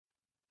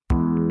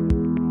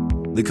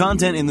The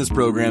content in this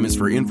program is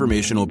for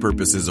informational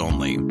purposes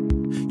only.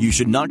 You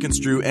should not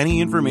construe any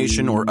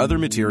information or other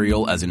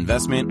material as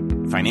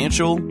investment,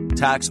 financial,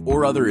 tax,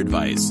 or other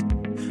advice.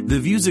 The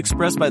views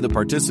expressed by the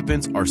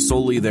participants are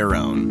solely their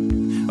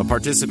own. A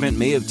participant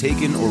may have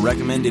taken or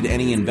recommended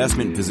any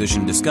investment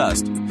position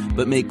discussed,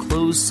 but may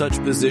close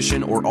such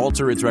position or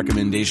alter its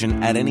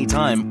recommendation at any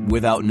time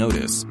without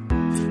notice.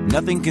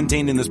 Nothing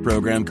contained in this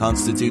program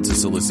constitutes a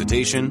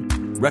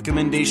solicitation,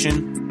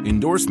 recommendation,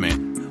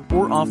 endorsement,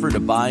 or offer to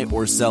buy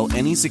or sell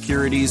any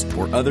securities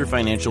or other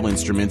financial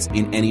instruments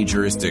in any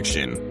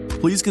jurisdiction.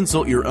 Please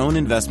consult your own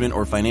investment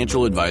or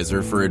financial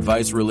advisor for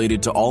advice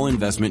related to all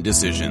investment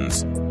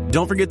decisions.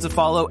 Don't forget to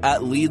follow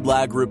at Lead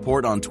Lag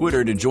Report on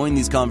Twitter to join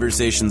these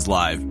conversations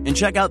live, and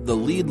check out the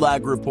Lead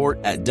Lag Report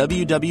at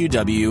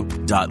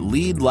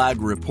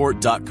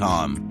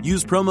www.leadlagreport.com.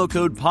 Use promo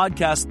code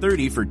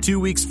podcast30 for 2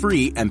 weeks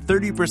free and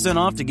 30%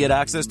 off to get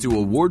access to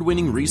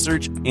award-winning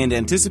research and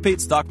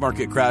anticipate stock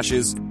market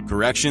crashes,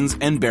 corrections,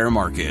 and bear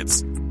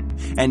markets.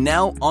 And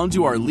now, on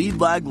to our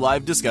Lead Lag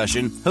Live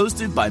discussion,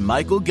 hosted by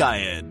Michael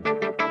Gayed.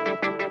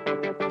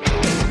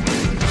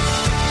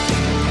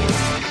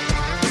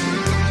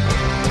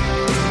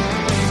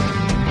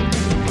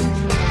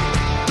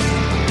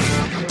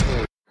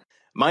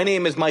 My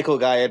name is Michael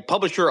Gayed,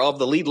 publisher of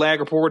the Lead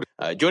Lag Report.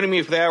 Joining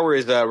me for the hour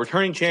is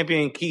returning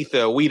champion Keith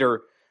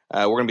Weiner.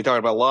 We're going to be talking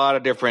about a lot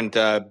of different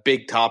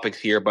big topics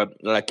here. But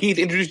Keith,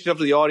 introduce yourself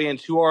to the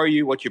audience. Who are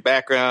you? What's your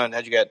background?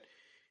 How'd you get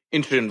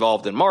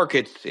involved in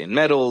markets, in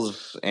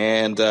metals,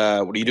 and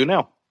what do you do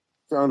now?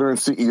 Founder and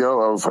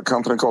CEO of a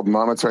company called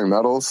Monetary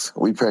Metals.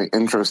 We pay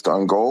interest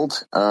on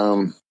gold.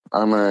 I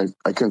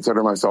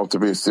consider myself to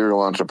be a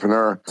serial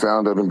entrepreneur.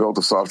 Founded and built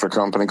a software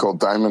company called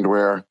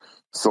Diamondware.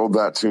 Sold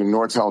that to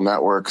Nortel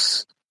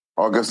Networks.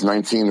 August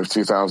 19 of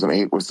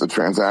 2008 was the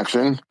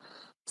transaction.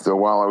 So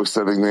while I was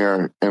sitting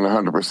there in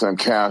 100%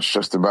 cash,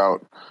 just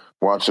about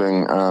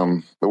watching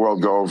the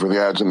world go over the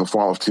edge in the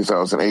fall of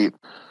 2008,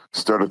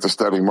 started to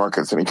study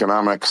markets and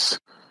economics,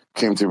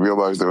 came to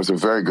realize there was a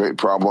very great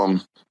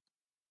problem,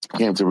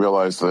 came to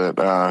realize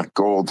that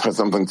gold has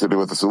something to do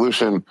with the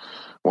solution,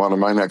 wanted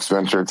my next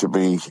venture to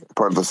be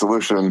part of the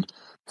solution,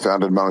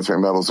 founded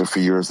Monetary Metals a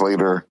few years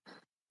later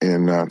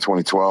in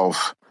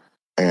 2012.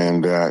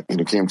 And,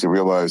 came to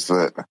realize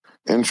that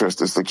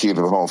interest is the key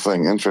to the whole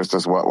thing. Interest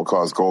is what will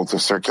cause gold to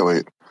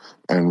circulate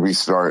and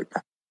restart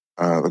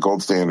the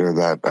gold standard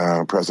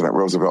that President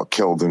Roosevelt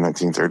killed in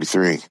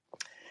 1933.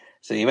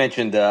 So you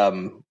mentioned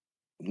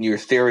you were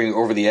staring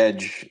over the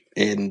edge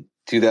in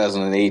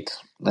 2008.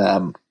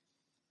 I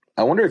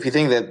wonder if you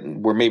think that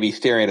we're maybe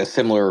staring at a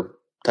similar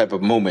type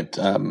of moment.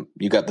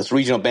 You got this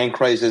regional bank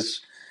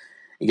crisis,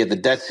 you get the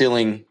debt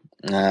ceiling,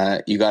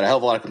 you got a hell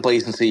of a lot of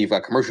complacency, you've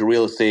got commercial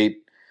real estate,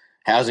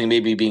 housing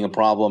maybe being a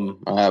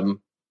problem. Are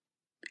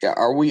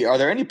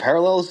there any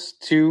parallels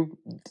to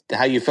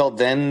how you felt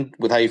then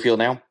with how you feel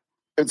now?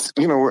 It's,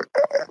 we're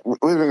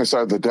leaving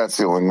aside the debt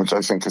ceiling, which I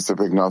think is a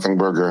big nothing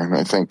burger. And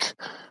I think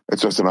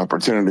it's just an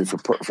opportunity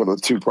for the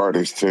two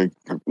parties to,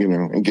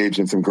 engage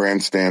in some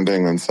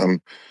grandstanding and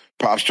some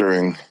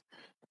posturing.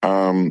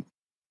 But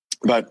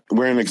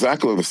we're in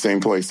exactly the same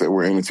place that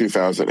we're in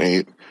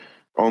 2008.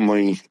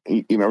 Only,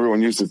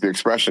 everyone uses the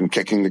expression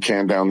kicking the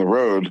can down the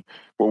road.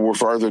 Well, we're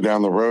farther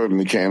down the road and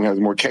the can has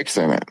more kicks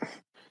in it,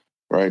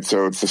 right?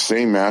 So it's the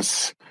same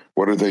mess.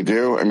 What did they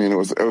do? I mean, it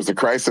was a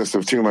crisis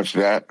of too much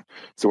debt.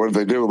 So what did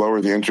they do? Lower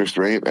the interest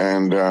rate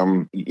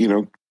and,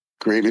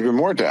 create even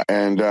more debt.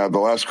 And the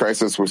last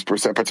crisis was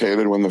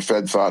precipitated when the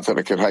Fed thought that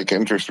it could hike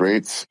interest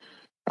rates.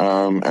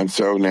 And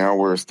so now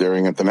we're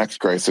staring at the next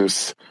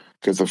crisis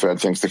because the Fed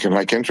thinks they can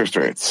hike interest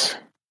rates.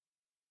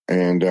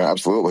 And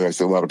absolutely, I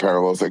see a lot of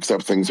parallels,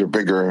 except things are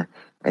bigger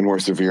and more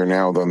severe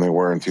now than they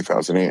were in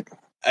 2008.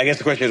 I guess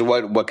the question is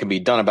what can be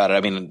done about it.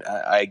 I mean,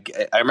 I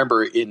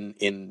remember in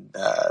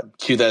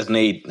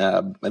 2008,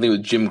 I think it was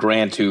Jim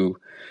Grant who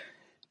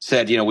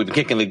said, we've been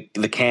kicking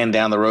the can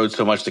down the road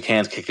so much the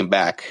can's kicking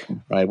back,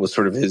 right, was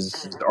sort of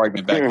his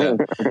argument back then.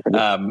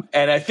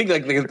 And I think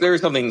there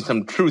is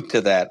some truth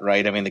to that,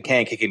 right? I mean, the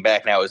can kicking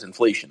back now is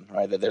inflation,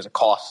 right? That there's a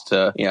cost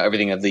to,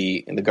 everything that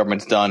the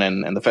government's done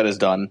and the Fed has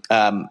done.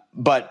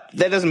 But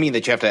that doesn't mean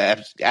that you have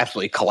to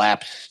absolutely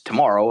collapse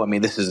tomorrow. I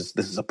mean, this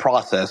is a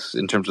process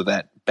in terms of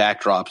that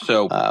backdrop.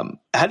 So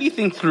how do you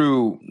think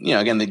through,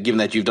 again, given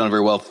that you've done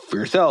very well for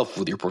yourself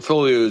with your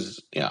portfolios,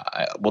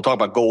 we'll talk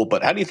about gold,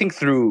 but how do you think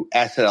through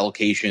asset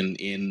allocation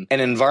in an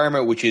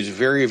environment which is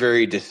very,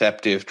 very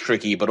deceptive,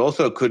 tricky, but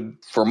also could,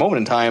 for a moment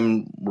in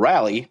time,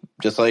 rally,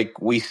 just like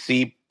we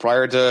see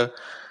prior to,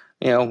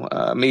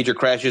 major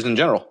crashes in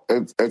general?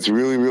 It's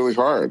really, really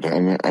hard.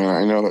 And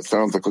I know that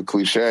sounds like a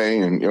cliche,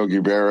 and Yogi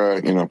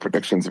Berra,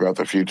 predictions about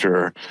the future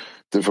are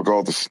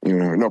difficult.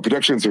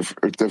 Predictions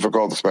are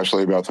difficult,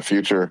 especially about the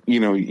future.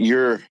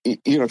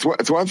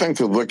 It's one thing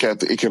to look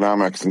at the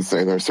economics and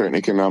say there are certain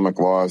economic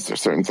laws, there are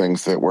certain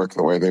things that work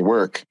the way they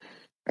work,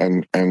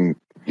 and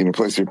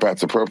place your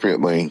bets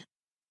appropriately.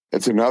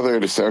 It's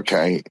another to say,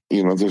 okay,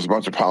 there's a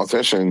bunch of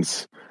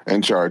politicians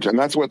in charge, and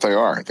that's what they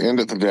are. At the end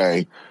of the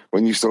day,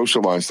 when you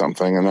socialize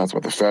something, and that's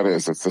what the Fed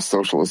is, it's the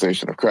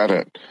socialization of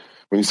credit.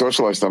 When you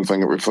socialize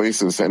something, it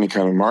replaces any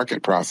kind of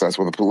market process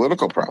with a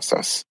political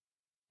process.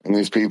 And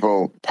these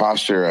people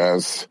posture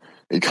as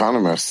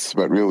economists,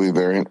 but really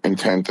their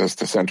intent is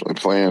to centrally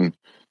plan,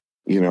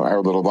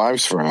 our little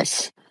lives for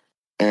us.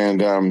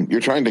 And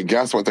you're trying to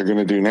guess what they're going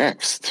to do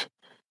next.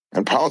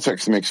 And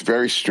politics makes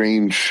very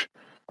strange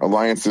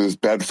alliances,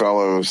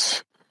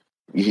 bedfellows.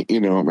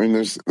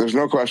 There's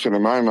no question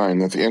in my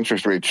mind that the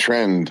interest rate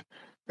trend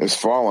is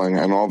falling,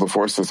 and all the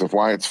forces of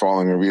why it's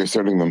falling are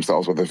reasserting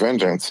themselves with a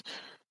vengeance.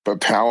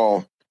 But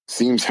Powell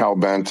seems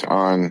hell-bent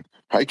on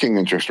hiking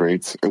interest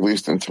rates, at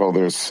least until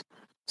there's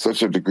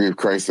such a degree of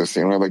crisis.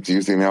 I like to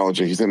use the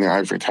analogy, he's in the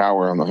ivory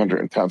tower on the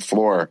 110th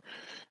floor,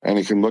 and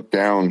he can look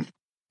down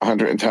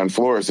 110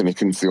 floors and he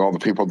can see all the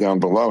people down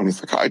below. And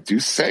he's like, I do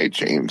say,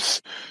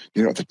 James,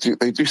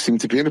 they do seem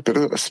to be in a bit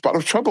of a spot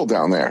of trouble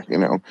down there.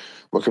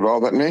 Look at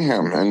all that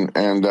mayhem.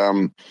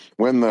 And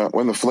when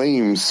the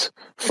flames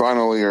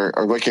finally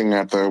are looking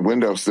at the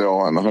windowsill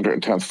on the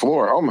 110th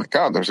floor, oh my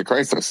God, there's a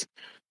crisis.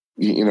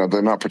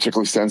 They're not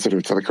particularly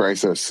sensitive to the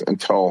crisis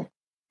until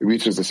it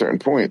reaches a certain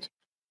point.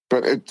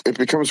 But it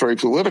becomes very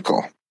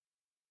political.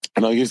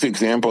 And I'll use the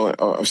example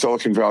of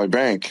Silicon Valley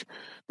Bank.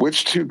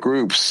 Which two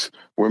groups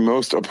were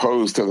most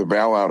opposed to the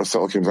bailout of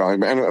Silicon Valley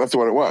Bank? And that's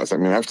what it was.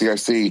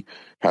 FDIC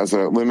has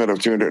a limit of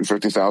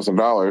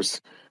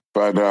 $250,000,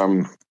 but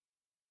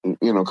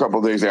a couple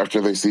of days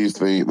after they seized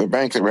the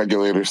bank, the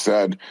regulators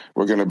said,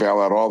 we're going to bail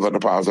out all the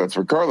deposits,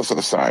 regardless of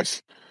the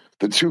size.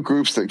 The two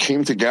groups that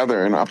came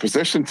together in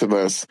opposition to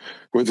this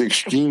were the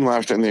extreme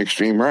left and the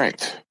extreme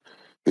right.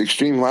 The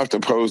extreme left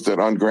opposed it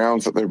on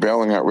grounds that they're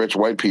bailing out rich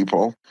white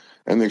people,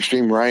 and the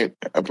extreme right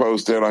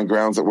opposed it on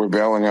grounds that we're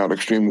bailing out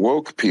extreme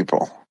woke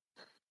people.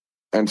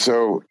 And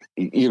so,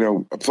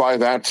 apply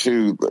that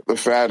to the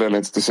Fed and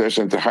its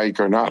decision to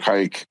hike or not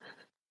hike.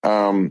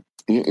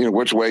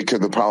 Which way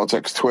could the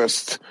politics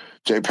twist?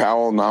 Jay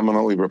Powell,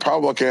 nominally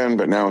Republican,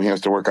 but now he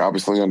has to work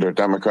obviously under a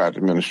Democrat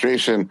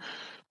administration.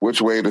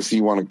 Which way does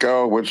he want to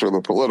go? Which are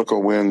the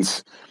political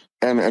wins?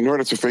 And in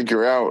order to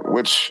figure out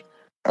which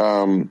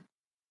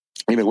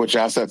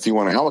assets you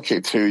want to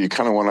allocate to, you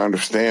kind of want to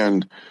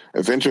understand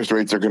if interest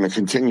rates are going to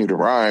continue to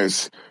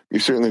rise, you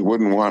certainly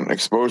wouldn't want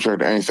exposure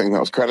to anything that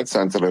was credit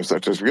sensitive,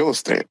 such as real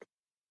estate.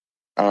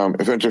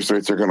 If interest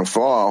rates are going to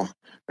fall,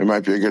 it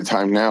might be a good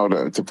time now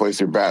to place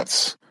your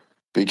bets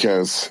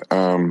because,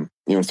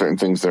 certain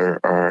things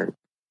are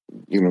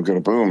going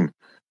to boom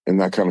in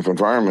that kind of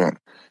environment.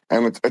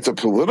 And it's a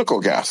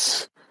political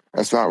guess.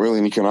 That's not really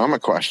an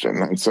economic question.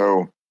 And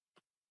so,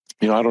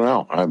 I don't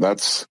know.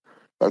 That's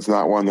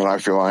not one that I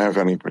feel I have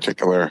any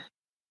particular,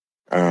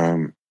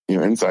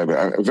 insight.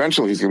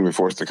 Eventually, he's going to be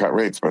forced to cut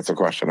rates, but it's a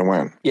question of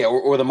when. Yeah,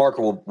 or the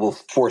market will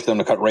force them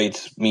to cut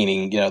rates,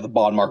 meaning the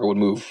bond market would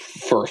move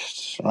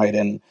first, right?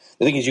 And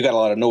the thing is, you got a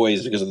lot of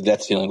noise because of the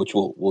debt ceiling, which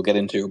we'll get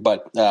into.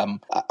 But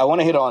I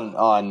want to hit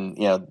on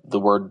the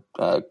word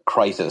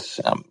crisis.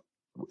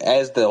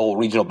 As the whole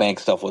regional bank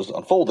stuff was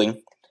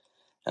unfolding,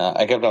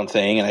 I kept on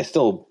saying, and I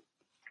still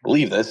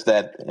believe this,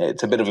 that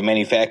it's a bit of a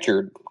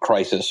manufactured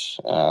crisis.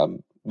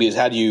 Because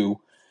how do you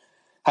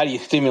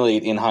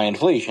stimulate in high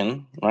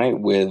inflation, right,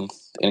 with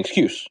an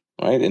excuse,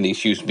 right? And the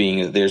excuse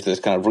being that there's this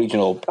kind of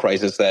regional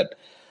crisis that,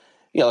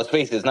 let's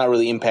face it, is not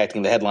really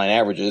impacting the headline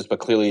averages, but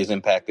clearly has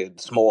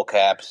impacted small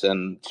caps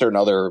and certain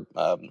other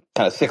kind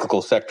of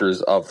cyclical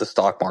sectors of the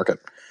stock market.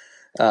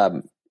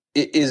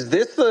 Is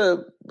this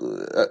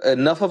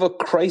enough of a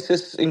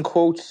crisis, in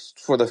quotes,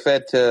 for the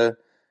Fed to,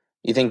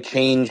 you think,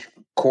 change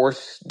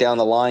course down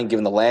the line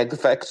given the lag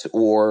effects,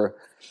 or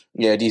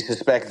do you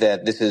suspect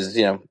that this is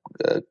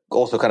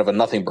also kind of a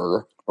nothing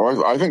burger?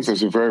 Well, I think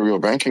there's a very real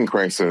banking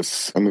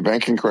crisis, and the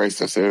banking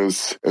crisis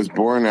is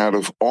born out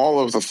of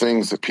all of the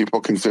things that people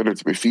consider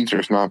to be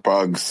features, not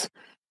bugs,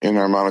 in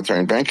our monetary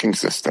and banking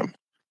system.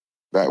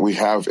 That we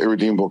have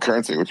irredeemable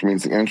currency, which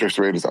means the interest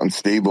rate is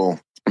unstable.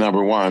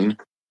 Number one,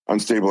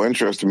 unstable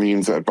interest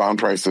means that bond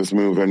prices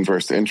move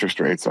inverse to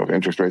interest rates. So if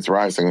interest rates are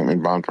rising, that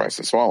means bond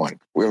prices falling.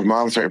 We have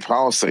monetary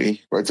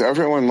policy, right? So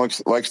everyone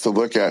likes to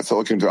look at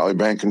Silicon Valley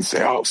Bank and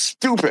say, oh,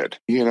 stupid.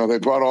 They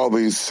bought all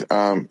these, at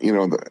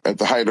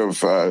the height of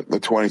the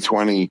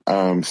 2020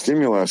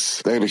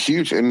 stimulus, they had a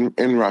huge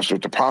inrush of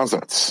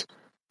deposits.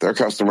 Their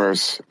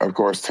customers, of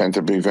course, tend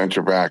to be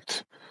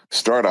venture-backed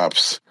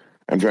startups,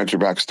 and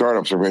venture-backed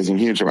startups are raising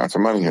huge amounts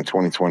of money in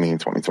 2020 and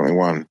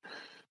 2021.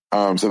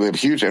 So they have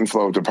huge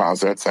inflow of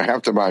deposits. They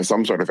have to buy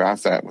some sort of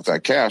asset with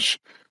that cash.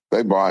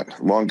 They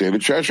bought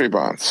long-dated treasury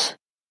bonds.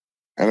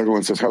 And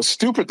everyone says how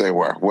stupid they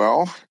were.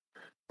 Well,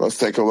 let's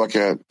take a look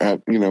at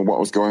what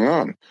was going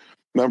on.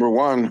 Number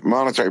one,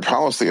 monetary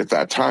policy at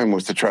that time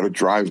was to try to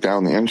drive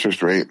down the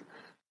interest rate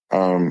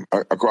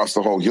across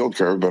the whole yield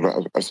curve,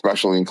 but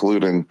especially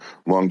including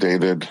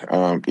long-dated,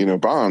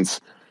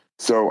 bonds.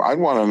 So I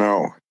want to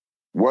know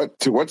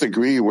to what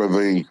degree were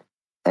the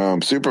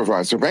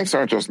supervisor. Banks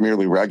aren't just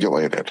merely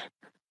regulated,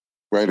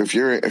 right? If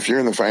you're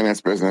in the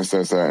finance business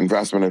as an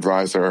investment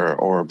advisor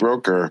or a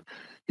broker,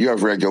 you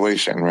have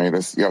regulation, right?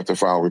 You have to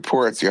file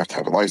reports, you have to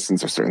have a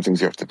license, there's certain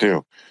things you have to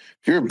do.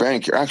 If you're a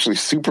bank, you're actually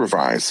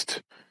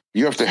supervised.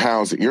 You have to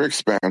house at your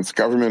expense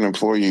government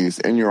employees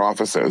in your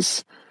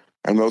offices,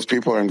 and those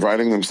people are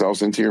inviting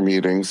themselves into your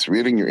meetings,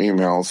 reading your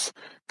emails,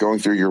 going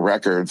through your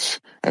records,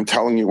 and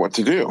telling you what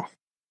to do.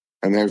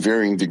 And they have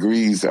varying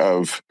degrees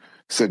of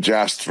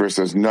suggest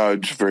versus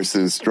nudge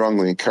versus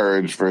strongly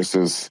encourage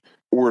versus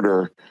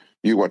order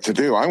you what to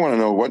do. I want to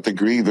know what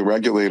degree the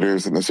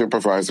regulators and the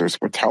supervisors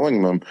were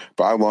telling them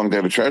buy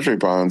long-dated treasury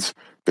bonds,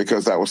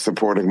 because that was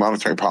supporting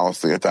monetary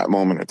policy at that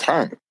moment in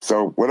time.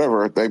 So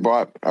whatever, they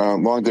bought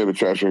long-dated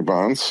treasury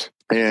bonds,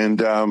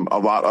 and a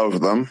lot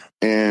of them,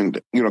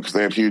 and, because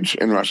they have huge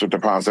in-Russia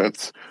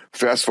deposits.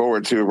 Fast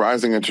forward to a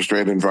rising interest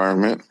rate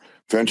environment.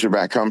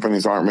 Venture-backed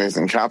companies aren't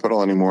raising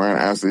capital anymore, and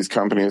as these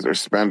companies are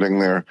spending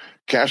their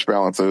cash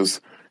balances,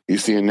 you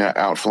see a net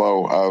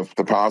outflow of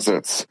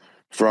deposits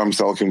from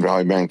Silicon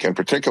Valley Bank in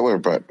particular,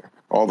 but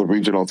all the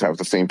regionals have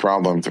the same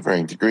problem to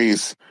varying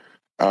degrees,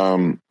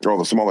 or all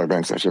the smaller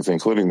banks, I should say,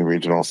 including the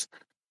regionals.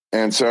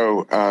 And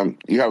so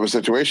you have a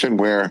situation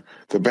where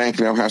the bank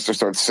now has to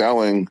start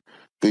selling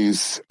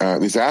these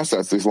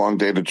assets, these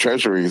long-dated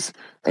treasuries,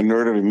 in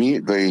order to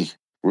meet the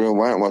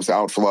relentless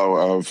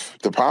outflow of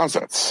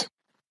deposits.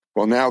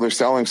 Well, now they're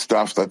selling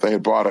stuff that they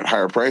had bought at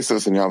higher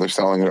prices, and now they're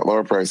selling it at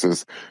lower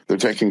prices. They're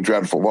taking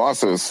dreadful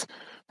losses,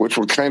 which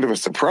were kind of a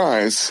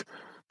surprise,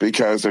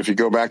 because if you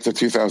go back to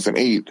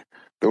 2008,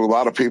 there were a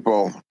lot of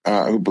people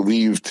who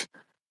believed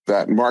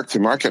that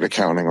mark-to-market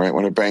accounting, right,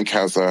 when a bank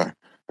has an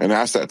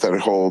asset that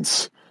it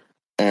holds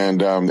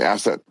and the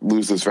asset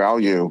loses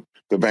value,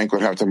 the bank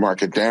would have to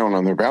mark it down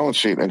on their balance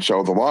sheet and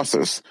show the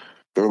losses.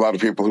 There were a lot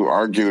of people who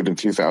argued in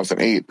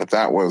 2008 that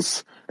that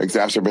was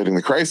exacerbating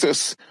the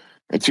crisis.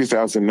 In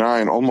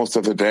 2009, almost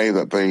to the day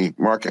that the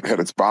market hit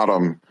its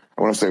bottom,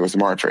 I want to say it was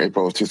March or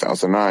April of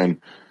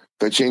 2009,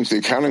 they changed the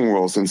accounting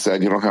rules and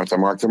said you don't have to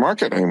mark to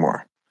market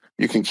anymore.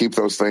 You can keep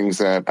those things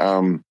at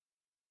par,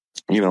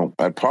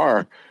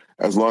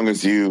 as long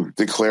as you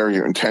declare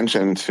your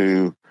intention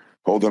to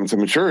hold them to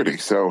maturity.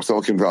 So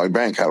Silicon Valley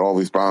Bank had all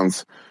these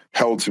bonds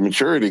held to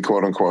maturity,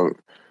 quote unquote,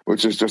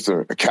 which is just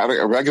a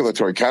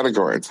regulatory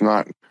category. It's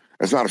not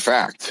a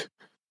fact.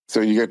 So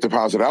you get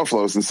deposit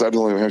outflows, and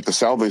suddenly we have to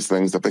sell these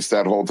things that they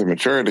said hold to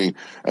maturity,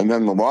 and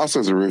then the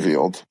losses are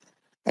revealed.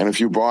 And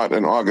if you bought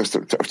in August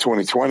of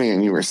 2020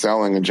 and you were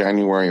selling in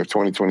January of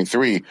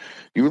 2023,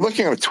 you were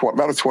looking at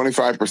about a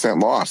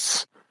 25%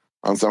 loss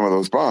on some of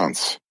those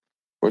bonds,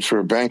 which for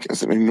a bank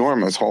is an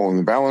enormous hole in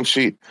the balance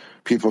sheet.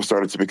 People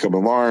started to become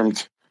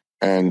alarmed,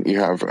 and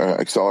you have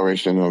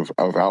acceleration of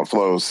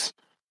outflows,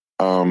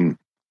 and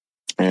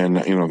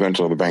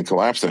eventually the bank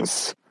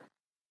collapses.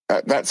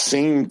 That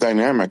same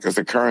dynamic is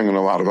occurring in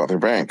a lot of other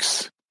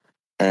banks.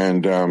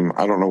 And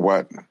I don't know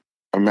what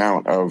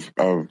amount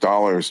of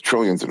dollars,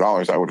 trillions of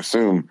dollars, I would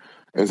assume,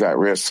 is at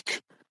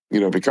risk,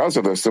 because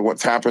of this. So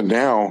what's happened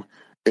now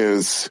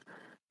is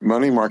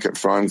money market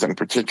funds in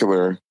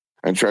particular,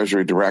 and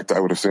Treasury Direct,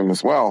 I would assume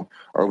as well,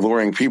 are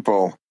luring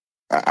people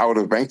out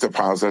of bank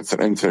deposits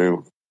and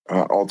into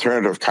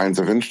alternative kinds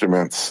of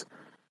instruments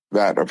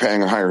that are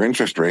paying a higher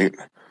interest rate.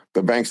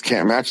 The banks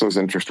can't match those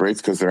interest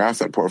rates because their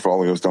asset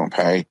portfolios don't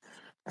pay.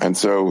 And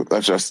so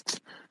that's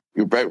just,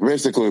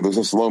 basically, there's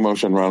a slow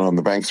motion run on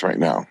the banks right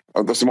now.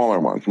 The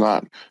smaller ones,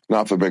 not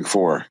the big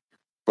four,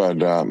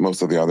 but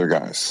most of the other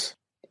guys.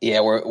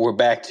 Yeah, we're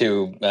back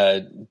to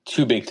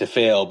too big to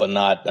fail, but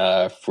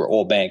not for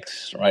all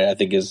banks, right? I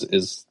think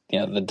is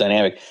the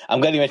dynamic.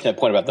 I'm glad you mentioned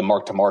that point about the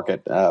mark to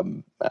market.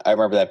 I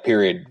remember that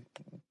period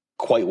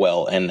quite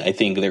well, and I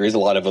think there is a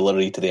lot of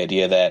validity to the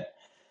idea that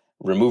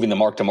removing the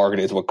mark to market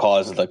is what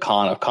caused the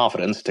con of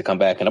confidence to come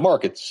back into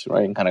markets,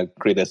 right, and kind of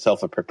create a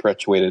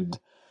self-perpetuated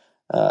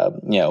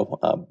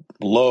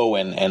low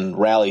and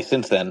rally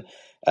since then.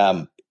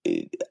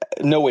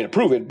 No way to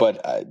prove it,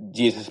 but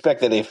do you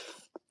suspect that if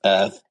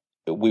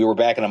we were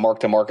back in a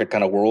mark-to-market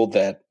kind of world,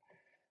 that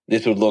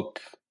this would look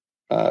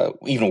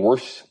even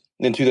worse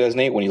than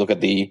 2008 when you look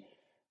at the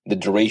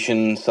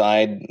duration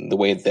side, the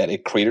way that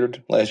it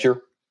cratered last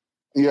year?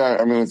 Yeah,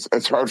 I mean,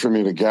 it's hard for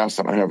me to guess,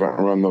 and I haven't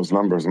run those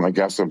numbers, and my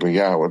guess would be,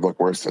 it would look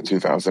worse than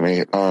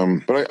 2008.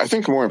 But I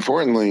think more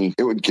importantly,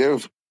 it would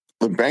give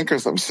the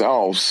bankers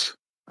themselves,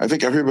 I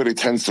think everybody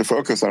tends to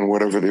focus on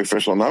whatever the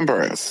official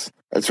number is.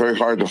 It's very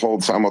hard to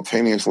hold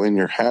simultaneously in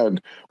your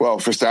head, well,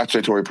 for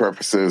statutory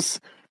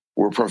purposes,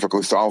 we're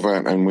perfectly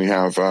solvent, and we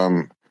have,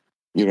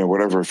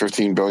 whatever,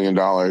 $15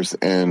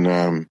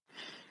 billion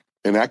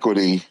in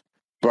equity,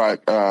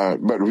 but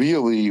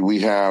really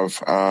we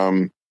have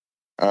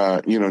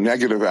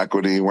negative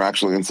equity. We're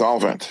actually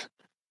insolvent.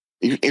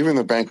 Even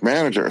the bank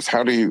managers,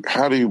 how do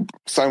you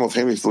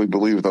simultaneously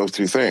believe those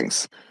two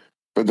things?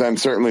 But then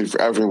certainly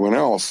for everyone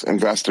else,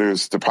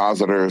 investors,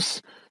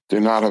 depositors,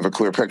 do not have a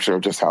clear picture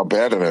of just how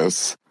bad it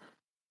is.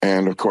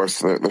 And of course,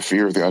 the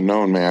fear of the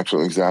unknown may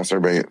actually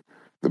exacerbate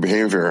the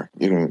behavior.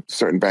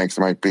 Certain banks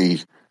might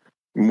be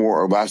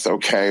more or less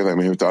okay. They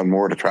may have done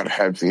more to try to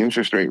hedge the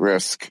interest rate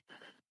risk,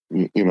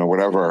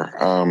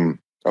 whatever.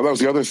 That was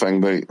the other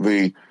thing.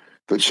 The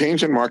the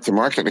change in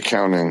mark-to-market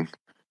accounting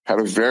had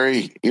a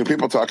very,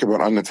 people talk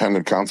about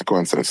unintended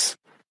consequences.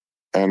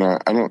 And I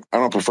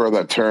don't prefer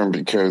that term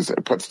because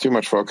it puts too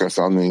much focus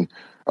on the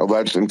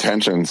alleged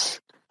intentions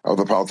of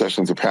the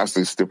politicians who pass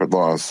these stupid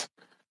laws.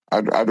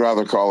 I'd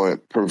rather call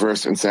it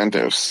perverse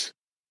incentives,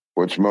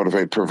 which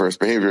motivate perverse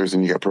behaviors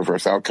and you get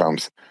perverse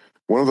outcomes.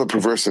 One of the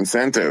perverse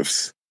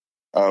incentives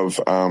of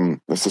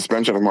the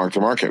suspension of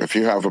mark-to-market, if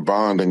you have a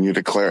bond and you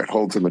declare it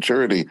hold to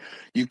maturity,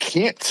 you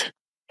can't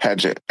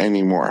hedge it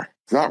anymore.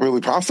 It's not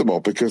really possible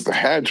because the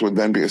hedge would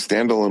then be a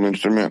standalone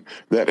instrument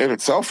that in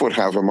itself would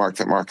have a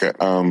mark-to-market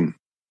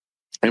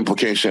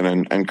implication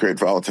and create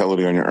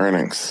volatility on your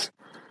earnings.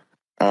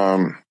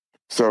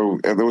 So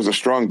there was a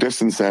strong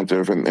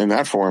disincentive in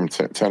that form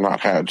to not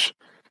hedge.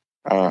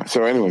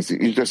 So anyways,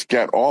 you just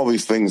get all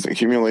these things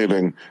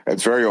accumulating.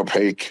 It's very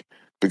opaque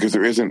because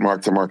there isn't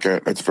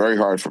mark-to-market. It's very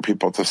hard for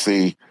people to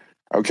see,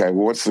 okay,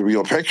 well, what's the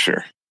real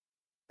picture?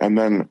 And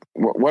then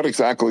what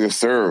exactly is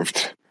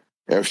served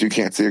if you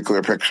can't see a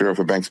clear picture of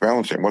a bank's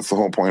balance sheet? What's the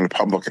whole point of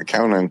public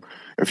accounting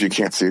if you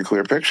can't see a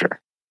clear picture?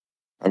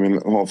 I mean,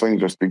 the whole thing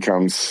just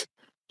becomes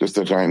just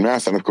a giant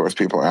mess. And of course,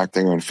 people are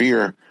acting on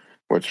fear,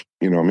 which,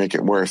 make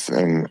it worse.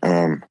 And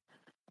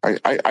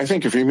I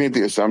think if you made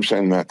the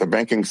assumption that the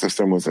banking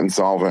system was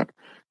insolvent,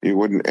 you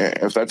wouldn't,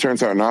 if that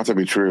turns out not to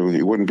be true,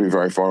 you wouldn't be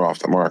very far off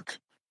the mark.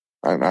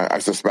 And I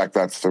suspect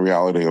that's the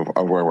reality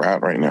of where we're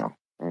at right now.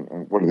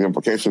 What are the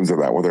implications of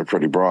that? Well, they're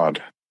pretty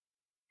broad.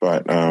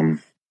 But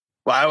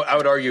well, I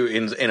would argue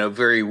in a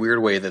very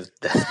weird way that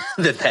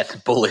that's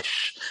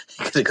bullish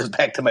because it goes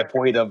back to my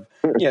point of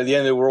the end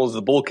of the world is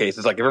the bull case.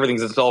 It's like if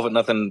everything's insolvent,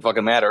 nothing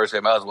fucking matters. So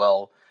I might as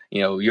well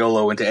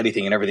YOLO into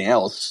anything and everything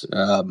else.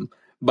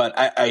 But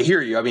I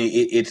hear you. I mean,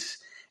 it's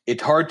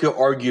hard to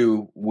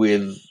argue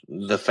with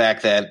the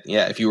fact that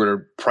if you were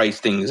to price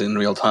things in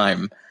real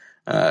time,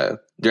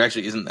 there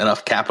actually isn't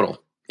enough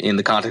capital in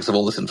the context of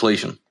all this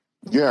inflation.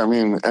 Yeah, I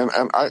mean,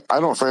 and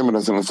I don't frame it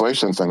as an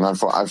inflation thing. I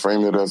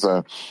frame it as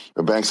the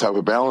banks have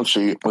a balance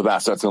sheet with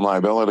assets and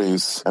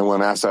liabilities, and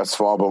when assets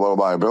fall below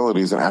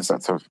liabilities, and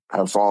assets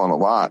have fallen a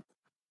lot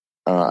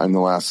in the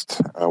last,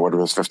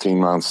 15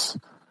 months,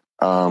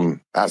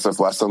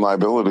 assets less than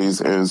liabilities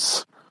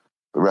is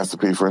the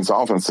recipe for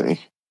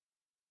insolvency.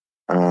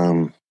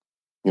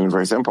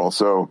 Very simple.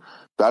 So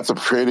that's a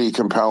pretty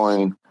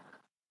compelling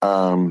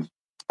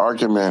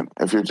argument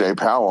if you're Jay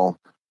Powell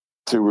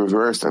to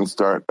reverse and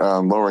start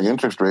lowering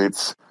interest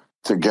rates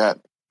to get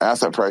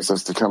asset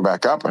prices to come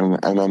back up, and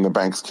then the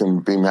banks can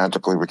be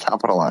magically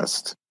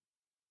recapitalized,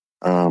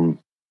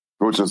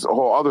 which is a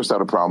whole other set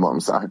of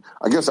problems. I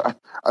guess I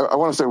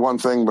want to say one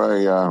thing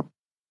by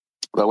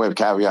way of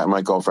caveat,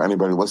 Michael, for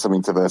anybody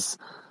listening to this.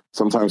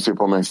 Sometimes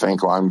people may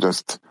think, well, I'm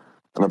just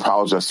an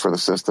apologist for the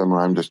system,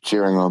 or I'm just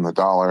cheering on the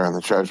dollar and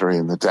the treasury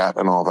and the debt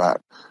and all that.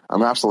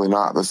 I'm absolutely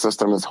not. The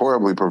system is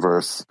horribly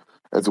perverse.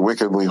 It's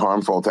wickedly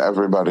harmful to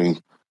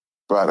everybody.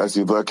 But as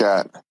you look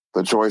at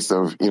the choice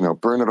of,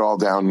 burn it all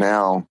down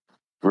now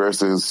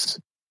versus,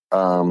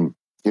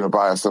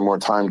 buy us some more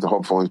time to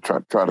hopefully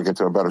try to get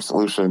to a better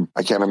solution,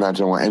 I can't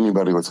imagine why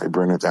anybody would say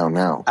burn it down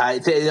now.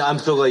 I'm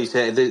so glad you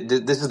said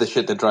this is the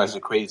shit that drives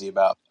me crazy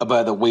about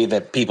the way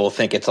that people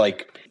think. It's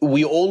like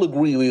we all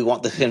agree we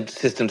want the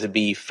system to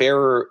be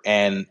fairer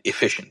and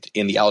efficient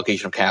in the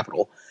allocation of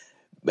capital.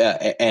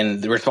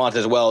 And the response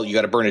is, well, you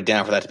got to burn it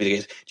down for that to be the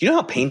case. Do you know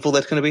how painful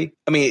that's going to be?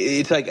 I mean,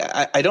 it's like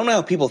I don't know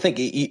how people think.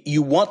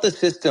 You want the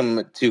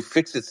system to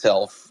fix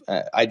itself,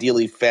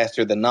 ideally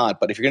faster than not.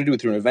 But if you're going to do it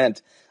through an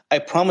event, I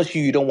promise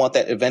you don't want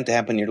that event to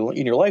happen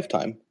in your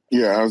lifetime.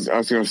 Yeah, I was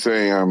going to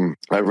say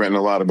I've written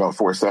a lot about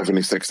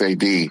 476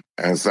 AD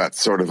as that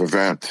sort of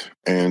event.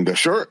 And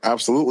sure,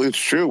 absolutely, it's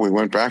true. We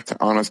went back to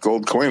honest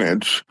gold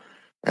coinage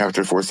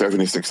after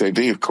 476 AD.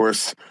 Of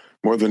course,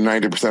 more than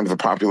 90% of the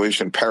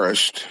population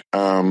perished.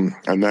 And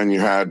then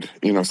you had,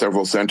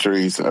 several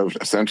centuries of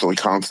essentially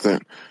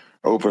constant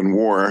open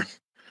war.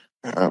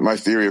 My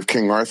theory of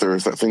King Arthur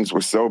is that things were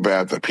so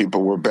bad that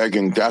people were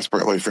begging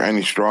desperately for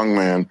any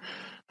strongman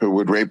who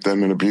would rape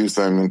them and abuse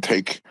them and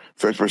take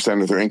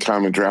 50% of their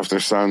income and draft their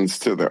sons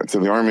to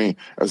the army,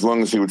 as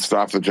long as he would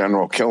stop the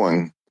general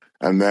killing.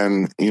 And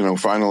then,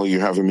 finally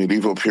you have a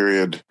medieval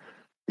period,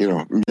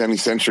 many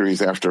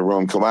centuries after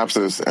Rome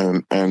collapses,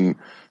 and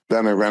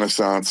then a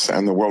Renaissance,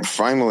 and the world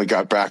finally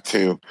got back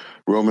to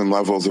Roman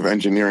levels of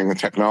engineering and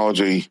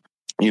technology,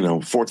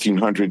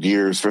 1,400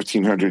 years,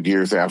 1,500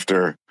 years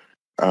after,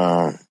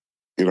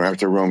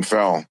 after Rome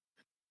fell.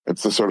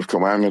 It's the sort of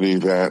calamity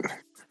that,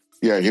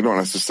 you don't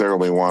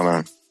necessarily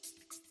want to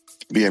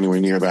be anywhere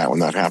near that when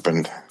that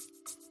happened.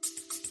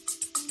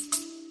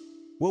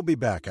 We'll be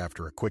back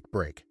after a quick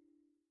break.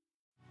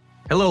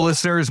 Hello,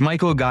 listeners.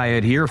 Michael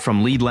Guyette here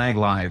from Lead Lag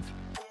Live.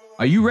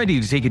 Are you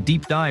ready to take a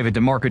deep dive into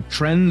market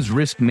trends,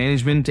 risk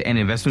management, and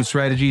investment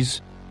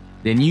strategies?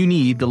 Then you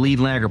need the Lead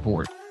Lag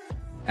Report.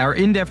 Our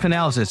in-depth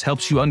analysis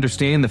helps you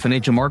understand the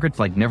financial markets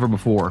like never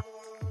before.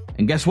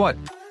 And guess what?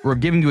 We're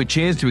giving you a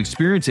chance to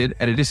experience it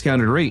at a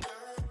discounted rate.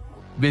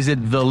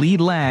 Visit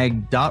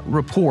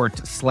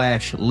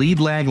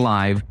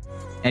theleadlag.report/leadlaglive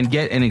and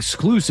get an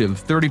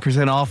exclusive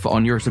 30% off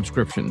on your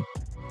subscription.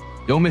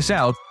 Don't miss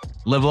out.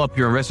 Level up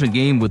your investment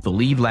game with the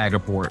Lead Lag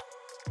Report.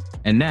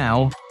 And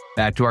now,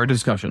 back to our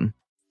discussion.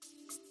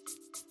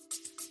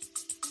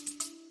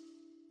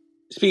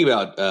 Speaking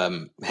about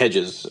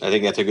hedges, I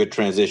think that's a good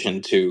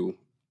transition to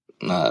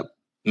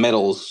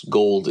metals,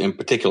 gold in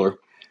particular,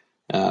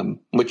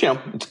 which,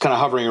 it's kind of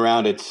hovering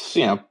around its,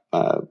 kind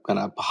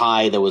of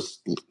high that looks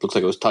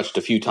like it was touched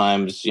a few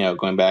times,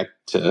 going back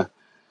to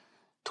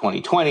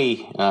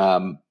 2020.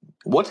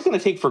 What's it going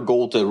to take for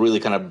gold to really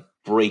kind of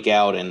break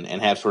out and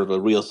have sort of a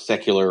real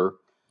secular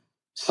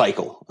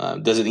cycle?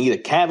 Does it need a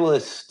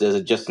catalyst? Does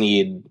it just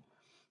need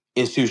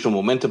institutional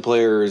momentum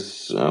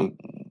players?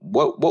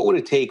 What would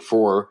it take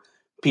for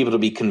people to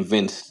be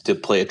convinced to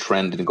play a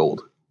trend in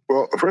gold?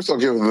 Well, first I'll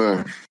give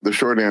the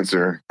short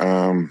answer,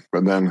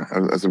 but then,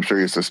 as I'm sure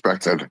you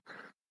suspected,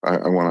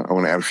 I want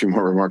to add a few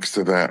more remarks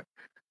to that.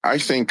 I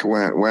think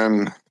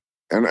when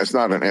and it's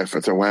not an if,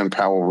 it's a when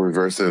Powell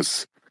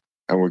reverses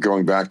and we're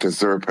going back to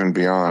ZIRP and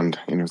beyond,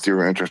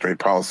 zero interest rate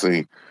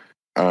policy,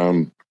 you're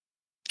going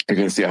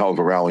to see a hell of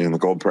a rally in the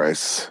gold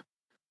price.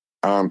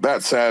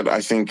 That said,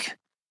 I think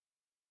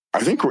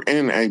we're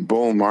in a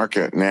bull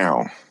market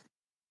now.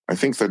 I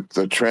think that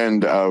the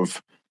trend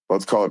of,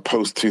 let's call it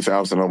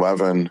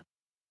post-2011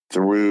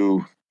 through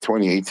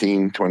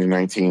 2018,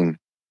 2019,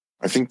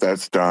 I think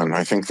that's done.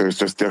 I think there's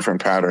just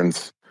different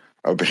patterns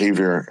of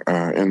behavior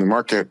in the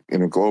market,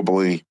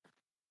 globally.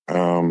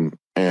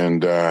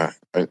 And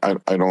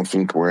I don't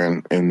think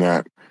we're in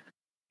that,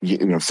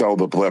 sell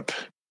the blip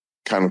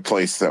kind of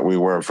place that we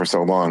were for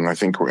so long. I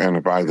think we're in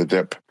a buy the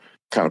dip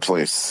kind of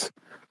place.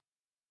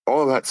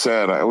 All of that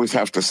said, I always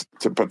have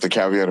to put the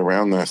caveat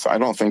around this. I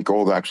don't think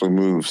gold actually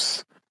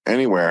moves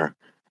anywhere.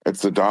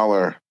 It's the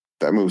dollar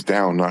that moves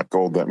down, not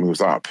gold that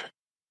moves up.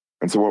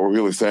 And so what we're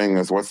really saying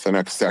is, what's the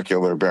next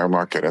secular bear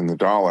market in the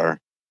dollar,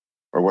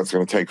 or what's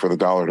going to take for the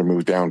dollar to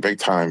move down big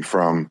time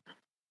from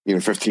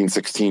 15,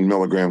 16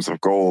 milligrams of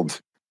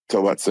gold to,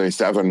 let's say,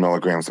 7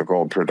 milligrams of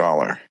gold per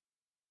dollar.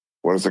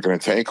 What is it going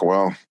to take?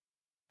 Well,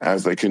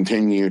 as they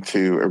continue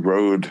to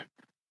erode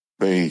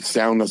the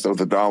soundness of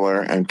the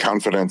dollar and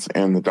confidence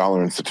in the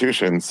dollar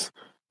institutions,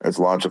 it's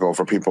logical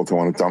for people to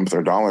want to dump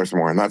their dollars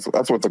more. And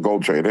that's what the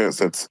gold trade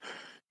is. It's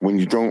when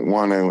you don't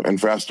want to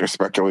invest or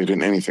speculate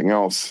in anything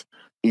else,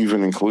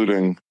 even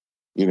including,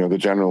 the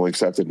generally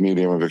accepted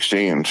medium of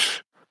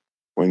exchange.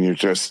 When you're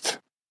just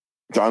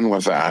done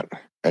with that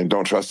and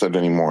don't trust it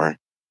anymore,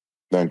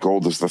 then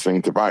gold is the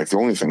thing to buy. It's the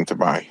only thing to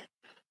buy.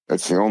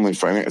 It's the only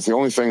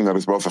thing that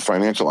is both a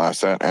financial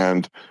asset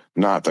and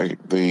not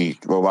the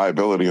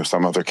liability of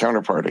some other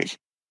counterparty.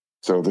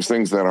 So there's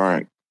things that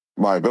aren't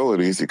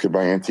liabilities. You could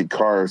buy antique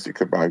cars, you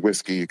could buy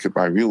whiskey, you could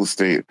buy real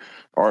estate,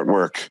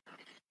 artwork,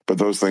 but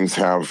those things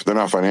they're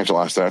not financial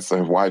assets. They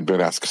have wide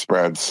bid-ask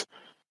spreads.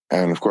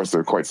 And of course,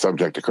 they're quite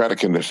subject to credit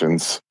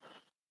conditions.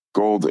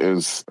 Gold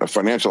is a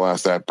financial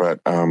asset,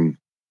 but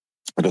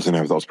it doesn't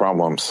have those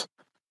problems.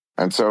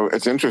 And so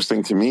it's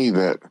interesting to me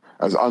that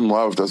as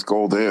unloved as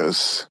gold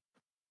is,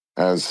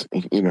 as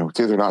it's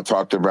either not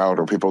talked about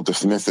or people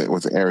dismiss it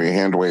with an airy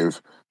hand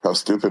wave, how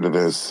stupid it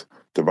is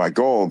to buy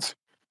gold.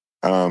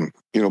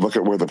 Look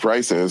at where the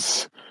price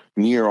is,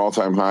 near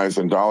all-time highs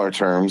in dollar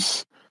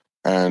terms,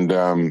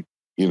 and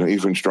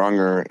even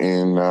stronger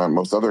in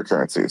most other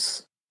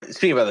currencies.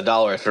 Speaking about the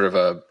dollar, sort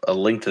of a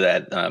link to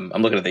that, I'm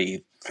looking at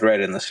the thread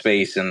in the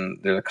space, and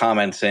there's a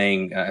comment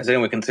saying, has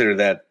anyone considered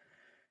that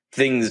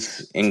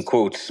things, in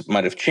quotes,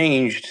 might have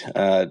changed?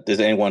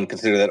 Does anyone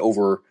consider that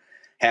over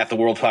half the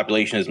world's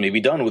population is maybe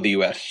done with the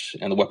U.S.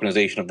 and the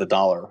weaponization of the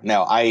dollar?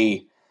 Now,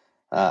 I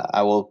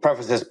will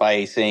preface this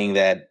by saying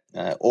that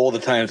all the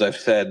times I've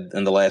said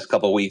in the last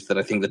couple of weeks that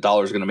I think the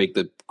dollar is going to make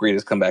the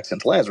greatest comeback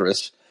since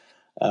Lazarus,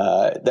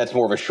 that's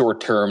more of a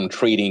short-term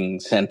trading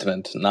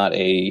sentiment, not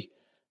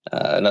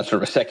sort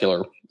of a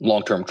secular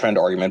long-term trend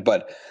argument.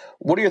 But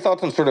what are your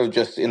thoughts on sort of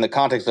just in the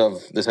context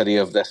of this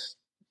idea of this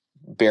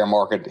bear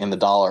market in the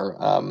dollar,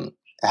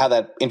 how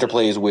that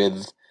interplays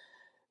with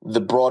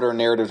the broader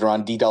narratives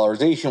around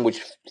de-dollarization,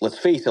 which, let's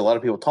face it, a lot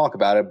of people talk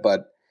about it,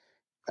 but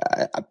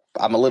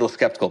I'm a little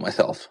skeptical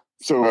myself.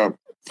 So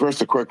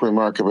first, a quick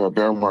remark about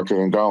bear market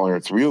and dollar.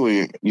 It's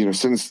really,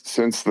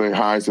 since the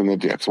highs in the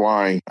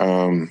DXY,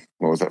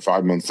 what was that,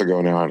 5 months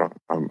ago now?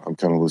 I'm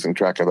kind of losing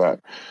track of that.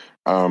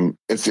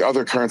 It's the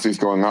other currencies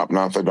going up,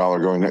 not the dollar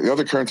going down. The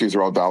other currencies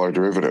are all dollar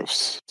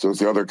derivatives. So it's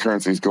the other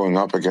currencies going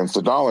up against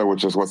the dollar,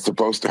 which is what's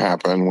supposed to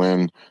happen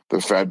when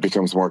the Fed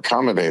becomes more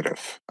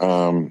accommodative.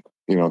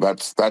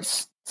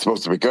 That's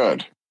supposed to be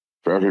good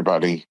for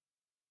everybody.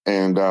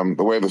 And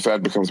the way the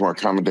Fed becomes more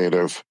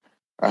accommodative,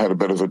 I had a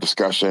bit of a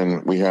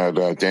discussion. We had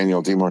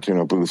Danielle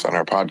DiMartino Booth on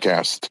our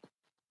podcast,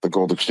 The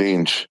Gold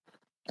Exchange.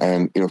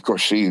 And, of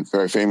course, she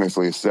very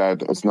famously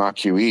said it's not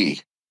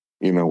QE.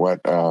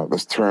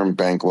 This term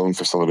bank loan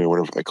facility, or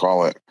whatever they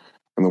call it,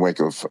 in the wake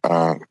of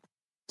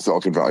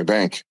Silicon Valley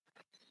Bank.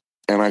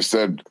 And I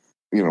said,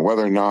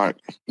 whether or not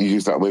you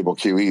use that label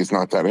QE is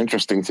not that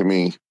interesting to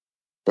me,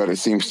 but it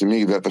seems to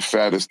me that the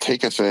Fed is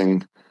take a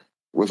thing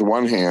with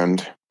one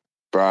hand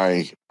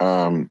by,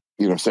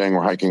 saying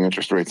we're hiking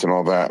interest rates and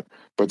all that,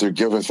 but they're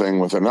giving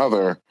with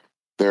another.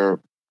 They're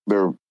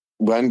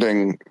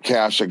lending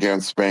cash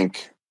against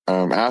bank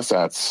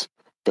assets,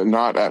 but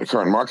not at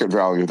current market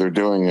value. They're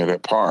doing it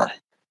at par,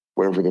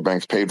 whatever the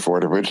banks paid for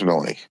it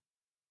originally.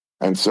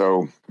 And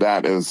so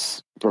that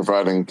is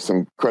providing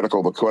some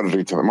critical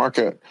liquidity to the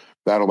market.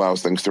 That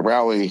allows things to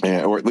rally,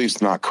 or at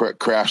least not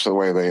crash the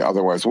way they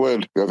otherwise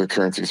would. The other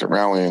currencies are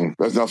rallying.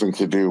 There's nothing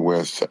to do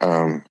with,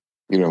 quote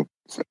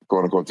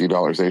unquote,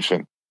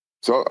 de-dollarization.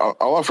 So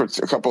I'll offer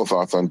a couple of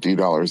thoughts on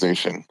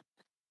de-dollarization.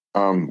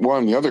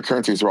 One, the other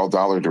currencies are all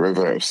dollar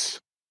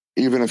derivatives.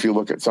 Even if you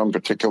look at some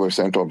particular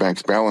central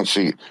bank's balance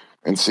sheet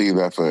and see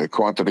that the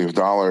quantity of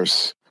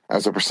dollars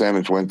as a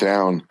percentage went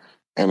down,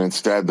 and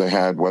instead they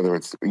had, whether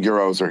it's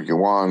euros or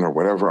yuan or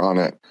whatever on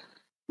it,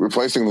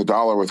 replacing the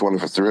dollar with one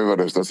of its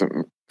derivatives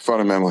doesn't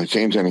fundamentally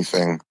change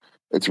anything.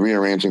 It's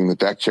rearranging the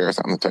deck chairs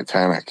on the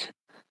Titanic.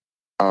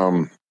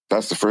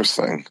 That's the first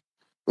thing.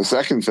 The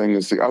second thing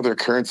is the other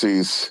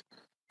currencies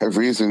have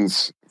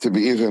reasons to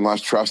be even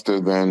less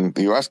trusted than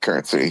the U.S.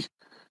 currency.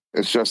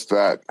 It's just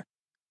that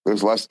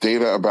there's less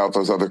data about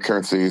those other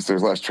currencies.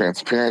 There's less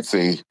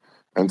transparency.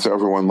 And so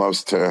everyone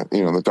loves to,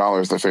 the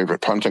dollar is their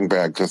favorite punching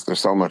bag because there's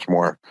so much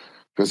more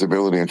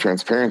visibility and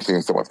transparency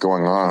as to what's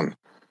going on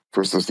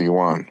versus the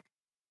yuan.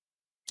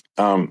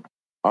 On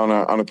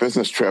a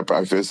business trip,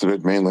 I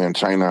visited mainland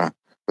China.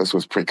 This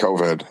was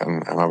pre-COVID,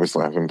 and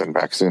obviously I haven't been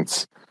back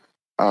since,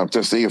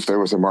 to see if there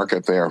was a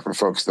market there for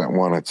folks that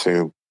wanted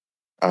to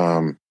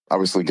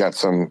obviously get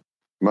some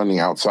money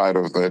outside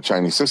of the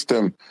Chinese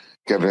system,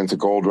 get it into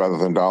gold rather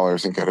than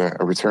dollars, and get a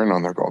return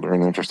on their gold or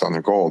an interest on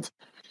their gold.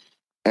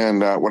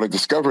 And what I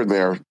discovered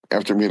there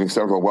after meeting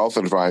several wealth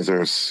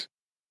advisors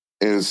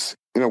is,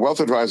 wealth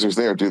advisors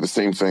there do the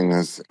same thing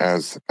as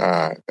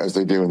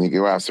they do in the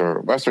U.S.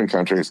 or Western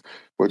countries,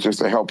 which is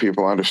to help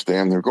people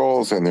understand their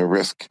goals and their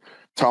risk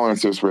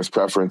tolerances, risk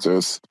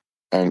preferences,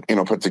 and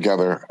put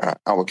together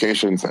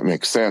allocations that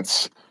make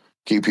sense,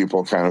 keep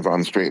people kind of on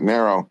the straight and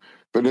narrow.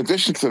 But in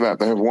addition to that,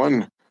 they have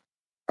one,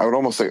 I would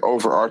almost say,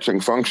 overarching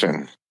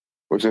function,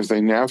 which is they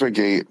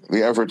navigate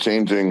the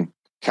ever-changing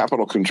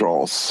capital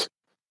controls.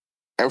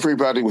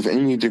 Everybody with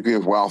any degree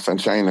of wealth in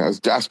China is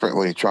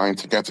desperately trying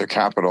to get their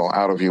capital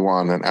out of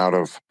yuan and out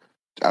of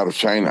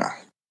China.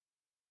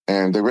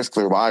 And they risk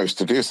their lives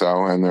to do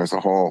so. And there's a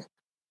whole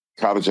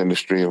cottage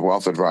industry of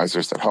wealth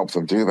advisors that help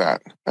them do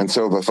that. And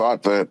so the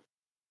thought that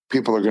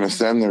people are going to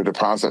send their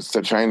deposits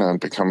to China and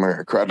become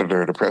a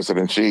creditor to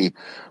President Xi,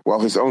 while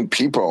his own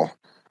people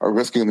are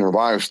risking their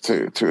lives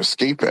to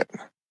escape it,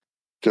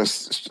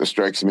 just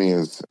strikes me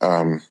as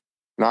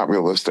not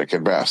realistic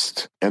at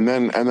best. And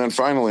then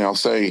finally, I'll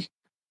say,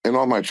 in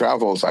all my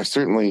travels, I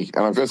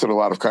visit a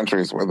lot of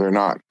countries where they're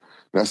not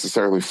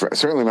necessarily,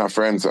 certainly not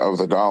friends of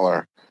the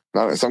dollar.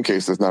 Not in some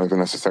cases, not even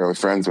necessarily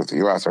friends with the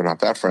U.S. or not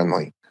that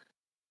friendly.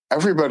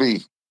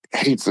 Everybody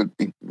hates it.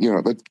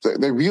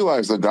 They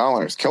realize the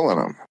dollar is killing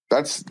them.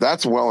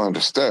 That's well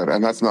understood,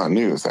 and that's not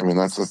news. I mean,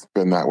 that's just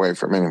been that way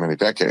for many, many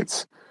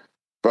decades.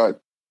 But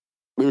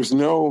there's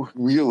no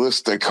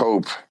realistic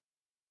hope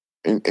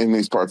in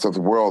these parts of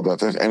the world that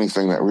there's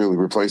anything that really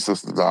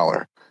replaces the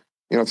dollar.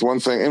 It's one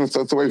thing, and it's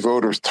the way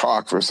voters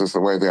talk versus the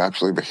way they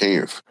actually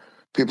behave.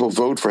 People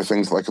vote for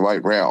things like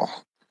light rail.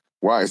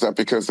 Why? Is that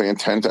because they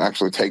intend to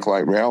actually take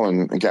light rail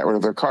and get rid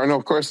of their car? No,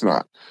 of course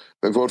not.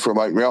 They vote for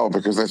light rail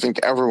because they think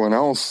everyone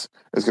else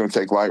is going to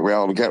take light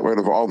rail to get rid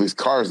of all these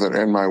cars that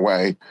are in my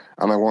way,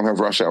 and I won't have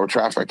rush hour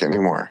traffic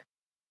anymore.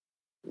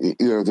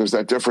 There's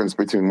that difference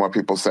between what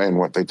people say and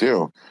what they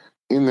do.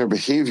 In their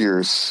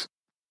behaviors,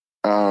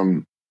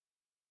 there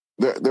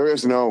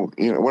is no,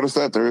 what is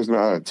that? There is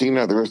no,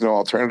 Tina, there is no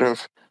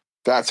alternative.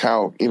 That's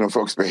how,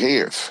 folks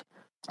behave.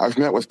 I've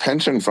met with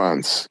pension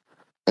funds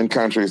in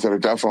countries that are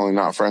definitely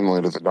not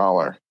friendly to the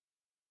dollar.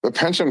 The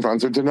pension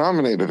funds are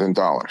denominated in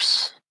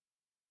dollars.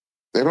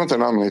 They don't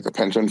denominate the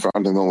pension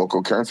fund in the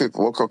local currency.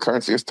 The local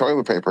currency is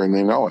toilet paper, and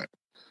they know it.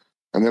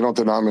 And they don't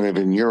denominate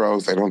it in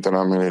euros. They don't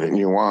denominate it in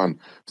yuan.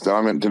 It's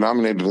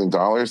denominated in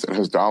dollars. It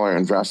has dollar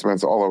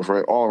investments all over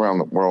it, all around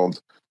the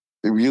world.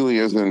 There really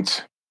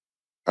isn't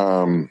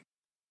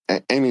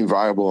any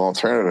viable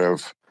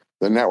alternative.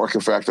 The network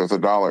effect of the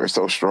dollar is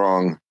so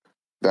strong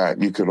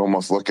that you could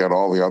almost look at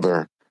all the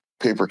other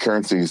paper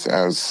currencies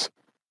as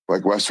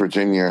like West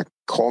Virginia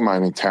coal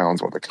mining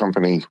towns with a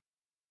company,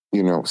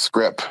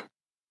 scrip,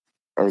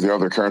 or the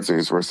other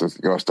currencies versus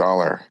the US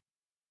dollar.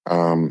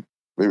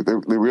 There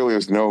really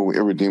is no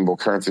irredeemable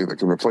currency that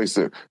can replace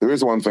it. There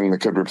is one thing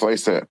that could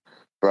replace it,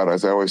 but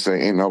as I always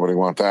say, ain't nobody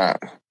want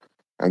that.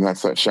 And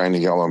that's that shiny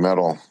yellow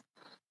metal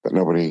that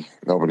nobody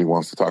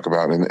wants to talk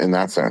about in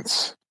that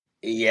sense.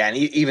 Yeah, and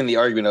even the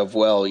argument of,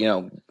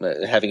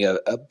 having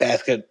a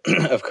basket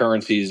of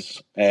currencies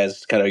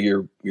as kind of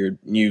your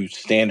new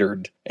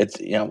standard,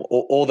 it's,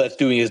 all that's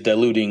doing is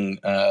diluting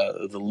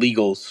the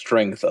legal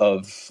strength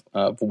of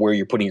where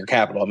you're putting your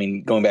capital. I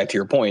mean, going back to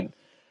your point,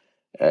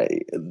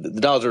 the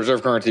dollar's a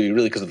reserve currency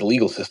really because of the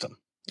legal system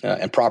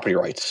and property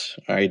rights,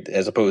 right,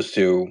 as opposed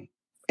to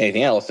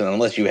anything else. And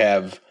unless you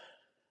have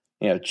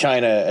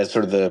China as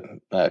sort of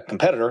the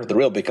competitor, the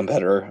real big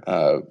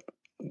competitor,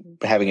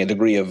 having a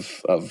degree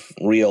of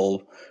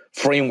real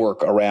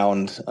framework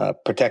around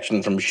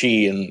protection from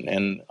Xi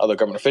and other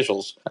government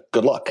officials,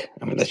 good luck.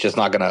 I mean, that's just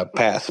not going to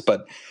pass.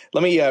 But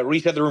let me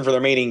reset the room for the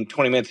remaining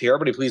 20 minutes here.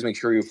 Everybody, please make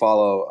sure you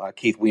follow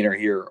Keith Weiner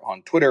here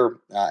on Twitter.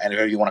 And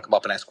if you want to come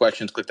up and ask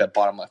questions, click that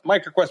bottom left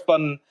mic request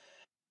button.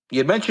 You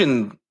had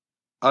mentioned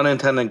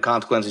unintended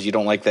consequences. You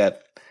don't like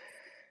that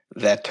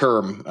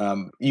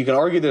term. You can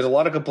argue there's a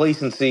lot of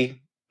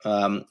complacency.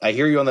 I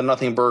hear you on the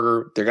nothing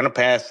burger. They're going to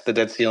pass the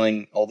debt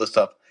ceiling, all this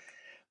stuff.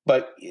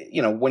 But,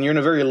 when you're in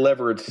a very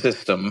levered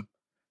system,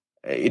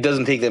 it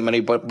doesn't take that many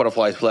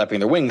butterflies flapping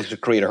their wings to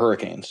create a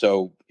hurricane.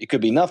 So it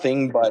could be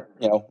nothing, but,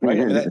 right?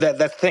 I mean, that's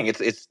the thing.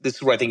 This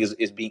is what I think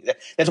is being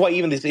 – that's why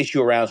even this issue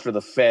around sort of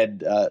the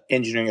Fed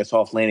engineering a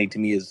soft landing to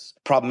me is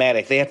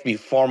problematic. They have to be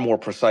far more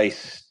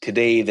precise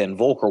today than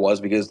Volcker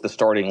was because the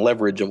starting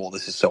leverage of all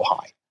this is so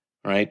high.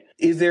 Right?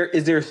 Is there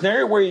a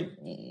scenario where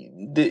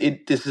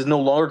this is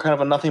no longer kind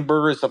of a nothing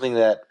burger? It's something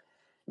that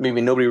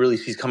maybe nobody really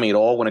sees coming at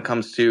all when it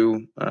comes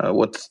to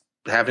what's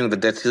happening with the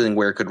debt ceiling,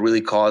 where it could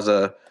really cause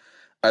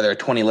either a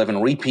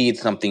 2011 repeat,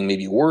 something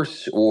maybe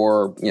worse,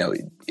 or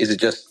is it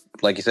just,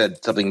 like you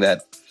said, something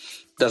that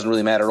doesn't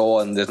really matter at all,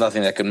 and there's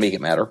nothing that can make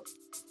it matter?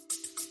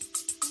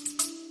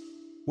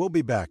 We'll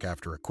be back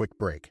after a quick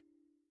break.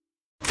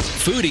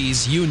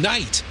 Foodies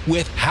unite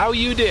with How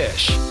You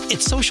Dish.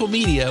 It's social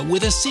media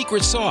with a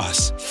secret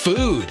sauce.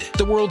 Food,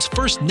 the world's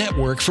first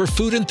network for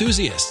food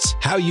enthusiasts.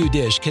 How You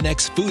Dish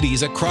connects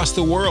foodies across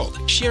the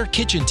world. Share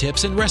kitchen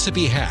tips and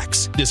recipe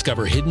hacks.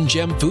 Discover hidden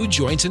gem food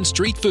joints and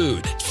street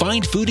food.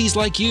 Find foodies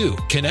like you.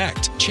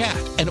 Connect, chat,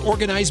 and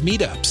organize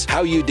meetups.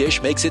 How You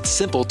Dish makes it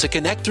simple to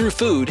connect through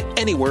food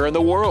anywhere in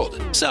the world.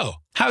 So,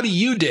 how do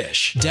you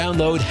dish?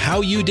 Download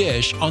How You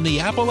Dish on the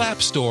Apple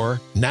App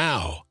Store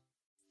now.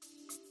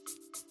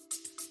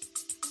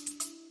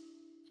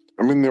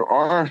 I mean, there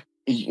are,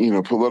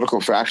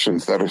 political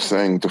factions that are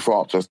saying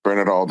default, just burn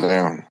it all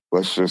down.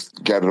 Let's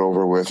just get it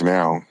over with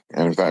now.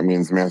 And if that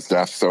means mass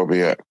death, so be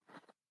it.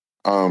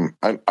 I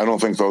don't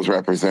think those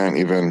represent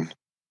even,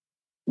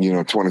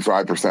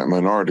 25%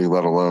 minority,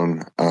 let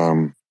alone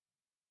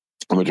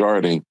a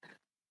majority.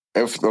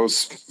 If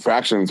those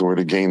factions were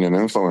to gain an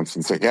influence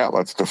and say, yeah,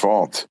 let's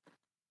default,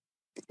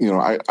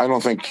 I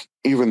don't think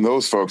even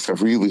those folks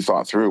have really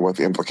thought through what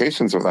the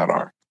implications of that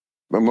are.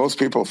 But most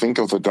people think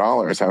of the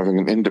dollar as having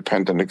an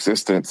independent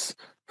existence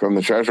from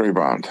the treasury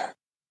bond.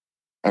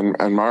 And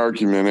my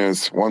argument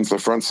is one's the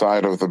front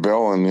side of the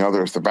bill and the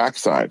other is the back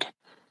side.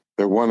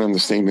 They're one and the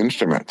same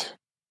instrument.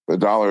 The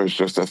dollar is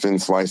just a thin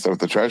slice of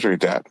the treasury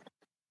debt.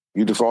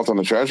 You default on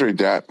the treasury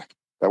debt,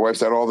 that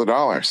wipes out all the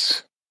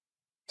dollars.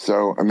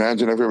 So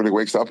imagine everybody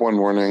wakes up one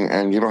morning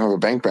and you don't have a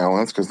bank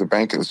balance because the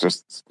bank is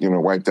just,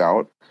 wiped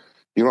out.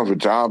 You don't have a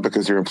job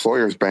because your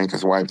employer's bank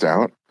is wiped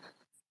out.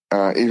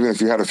 Even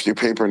if you had a few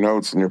paper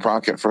notes in your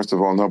pocket, first of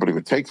all, nobody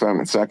would take them.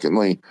 And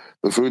secondly,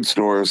 the food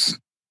stores,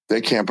 they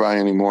can't buy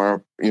any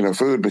more,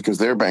 food because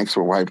their banks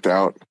were wiped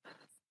out.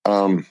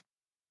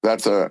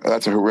 That's a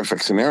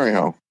horrific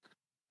scenario.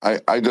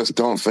 I just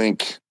don't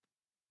think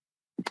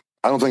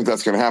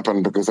that's going to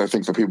happen because I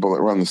think the people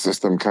that run the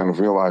system kind of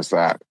realize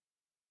that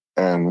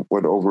and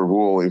would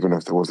overrule even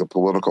if there was a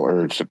political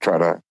urge to try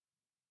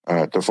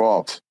to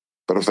default.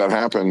 But if that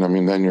happened, I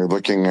mean, then you're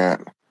looking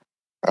at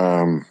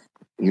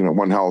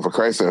one hell of a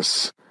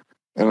crisis.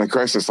 And a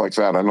crisis like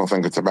that, I don't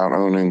think it's about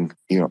owning,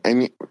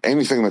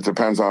 anything that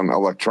depends on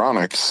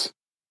electronics.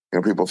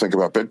 People think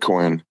about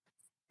Bitcoin.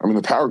 I mean,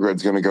 the power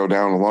grid's going to go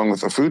down along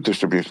with the food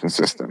distribution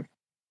system.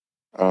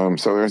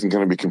 So there isn't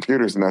going to be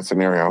computers in that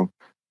scenario.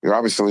 You're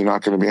obviously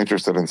not going to be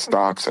interested in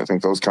stocks. I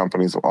think those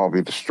companies will all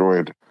be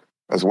destroyed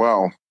as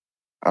well.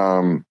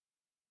 And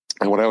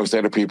what I always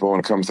say to people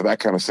when it comes to that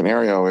kind of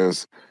scenario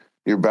is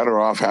you're better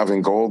off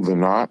having gold than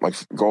not, like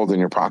gold in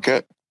your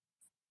pocket.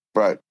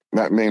 But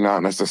that may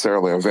not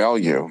necessarily avail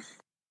you.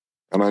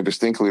 And I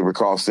distinctly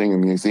recall seeing a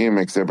museum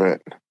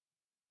exhibit.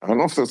 I don't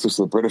know if this was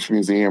the British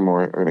Museum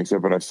or an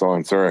exhibit I saw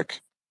in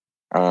Zurich,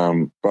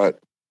 but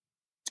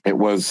it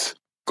was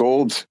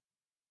gold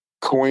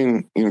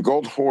coin,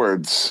 gold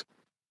hoards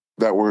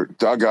that were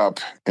dug up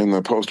in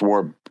the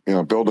post-war,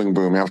 building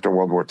boom after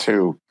World War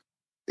II.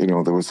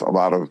 There was a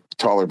lot of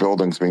taller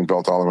buildings being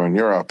built all around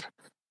Europe,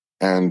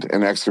 and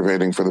in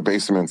excavating for the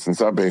basements and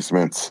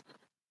sub-basements,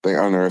 they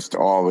unearthed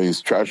all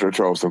these treasure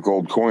troves of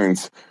gold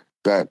coins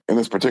that, in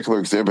this particular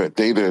exhibit,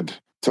 dated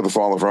to the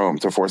fall of Rome,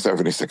 to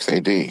 476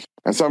 AD.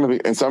 And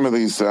some of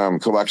these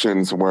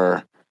collections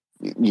were,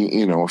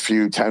 a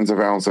few tens of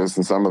ounces,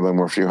 and some of them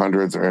were a few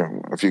hundreds,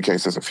 or a few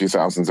cases, a few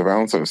thousands of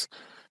ounces.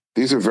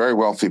 These are very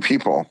wealthy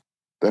people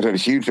that had a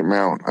huge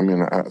amount. I mean,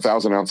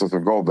 1,000 ounces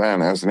of gold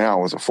then, as now,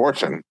 was a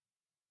fortune.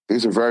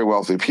 These are very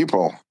wealthy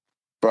people,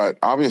 but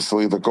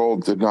obviously the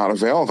gold did not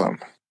avail them.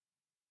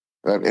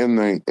 That in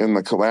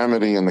the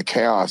calamity and the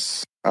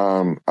chaos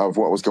of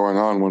what was going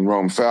on when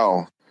Rome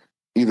fell,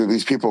 either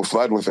these people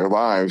fled with their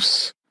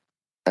lives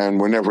and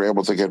were never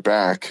able to get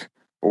back,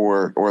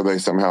 or they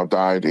somehow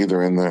died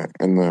either in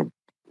the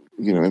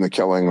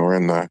killing or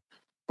in the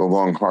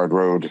long, hard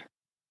road,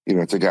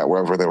 to get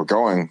wherever they were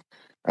going.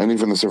 And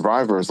even the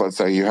survivors, let's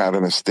say you had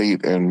an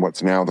estate in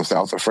what's now the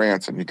south of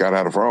France and you got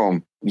out of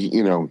Rome,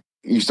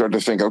 you start to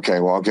think, okay,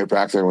 well, I'll get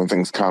back there when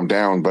things calm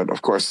down. But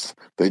of course,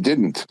 they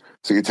didn't.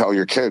 So you tell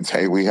your kids,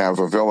 hey, we have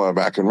a villa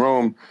back in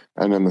Rome,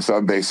 and in the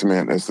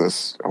sub-basement is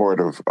this hoard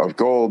of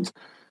gold.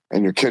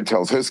 And your kid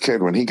tells his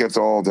kid when he gets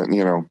old, and,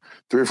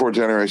 3 or 4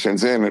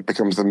 generations in, it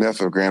becomes the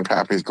myth of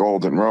Grandpappy's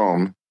gold in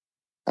Rome.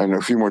 And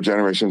a few more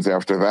generations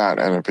after that,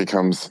 and it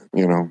becomes,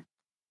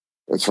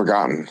 it's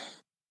forgotten.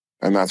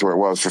 And that's where it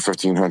was for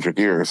 1,500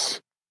 years.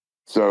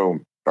 So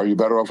are you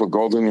better off with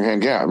gold in your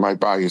hand? Yeah, it might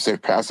buy you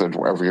safe passage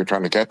wherever you're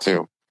trying to get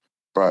to.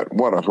 But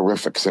what a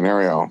horrific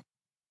scenario.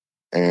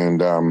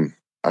 And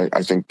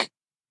I think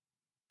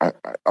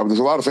there's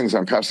a lot of things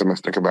I'm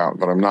pessimistic about,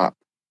 but I'm not.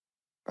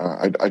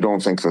 I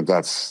don't think that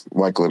that's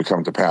likely to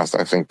come to pass.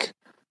 I think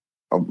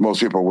most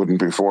people wouldn't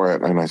be for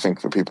it. And I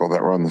think the people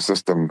that run the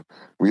system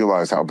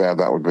realize how bad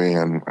that would be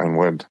and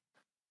would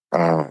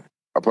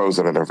oppose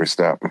it at every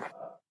step.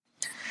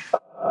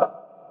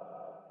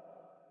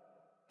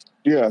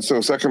 Yeah. So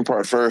second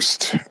part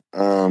first.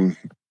 I'm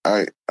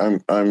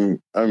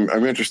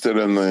interested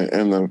in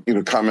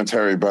the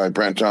commentary by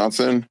Brent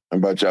Johnson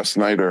and by Jeff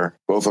Snyder,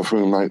 both of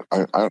whom I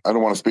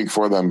don't want to speak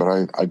for them,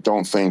 but I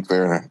don't think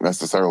they're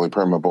necessarily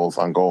perma bulls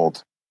on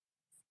gold.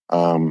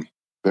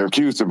 They're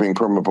accused of being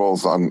perma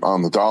bulls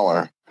on the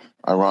dollar,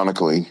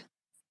 ironically.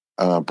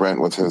 Brent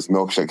with his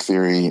milkshake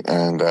theory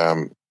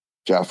and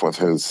Jeff with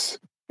his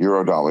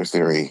Eurodollar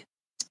theory.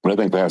 But I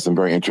think they have some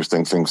very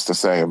interesting things to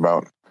say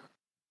about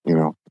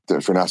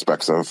different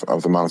aspects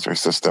of the monetary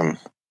system.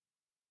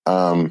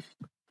 What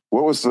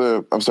was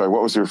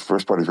your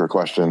first part of your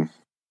question?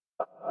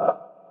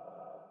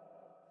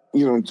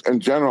 In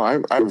general, I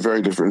have a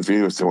very different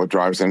view as to what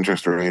drives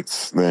interest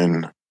rates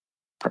than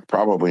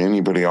probably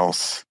anybody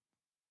else.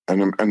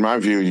 And in my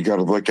view, you got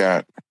to look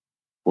at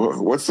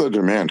what's the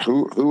demand.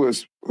 Who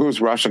is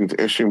rushing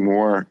to issue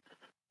more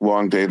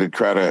long dated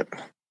credit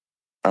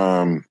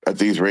at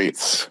these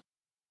rates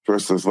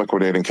versus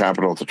liquidating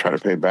capital to try to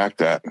pay back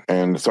debt.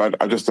 And so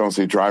I just don't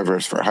see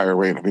drivers for a higher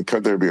rate. I mean,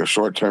 could there be a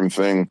short-term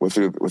thing with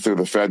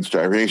the Fed's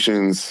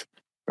gyrations?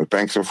 If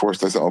banks are forced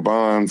to sell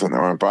bonds and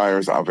there aren't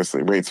buyers,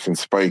 obviously rates can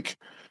spike.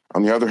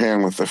 On the other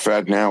hand, with the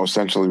Fed now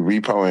essentially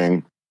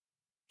repoing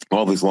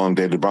all these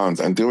long-dated bonds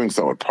and doing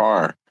so at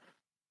par,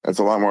 it's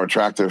a lot more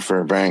attractive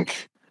for a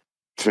bank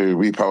to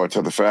repo it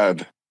to the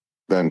Fed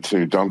than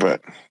to dump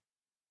it.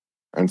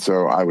 And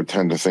so I would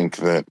tend to think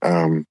that,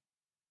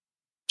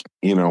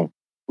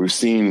 we've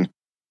seen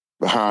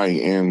the high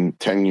in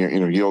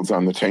 10-year, yields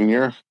on the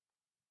 10-year,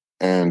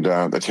 and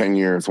the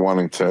 10-year is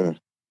wanting to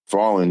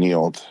fall in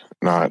yield,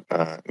 not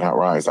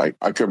rise. I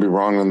could be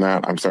wrong on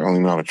that. I'm certainly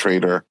not a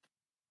trader,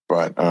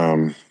 but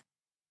I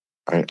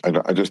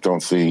just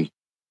don't see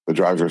the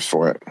drivers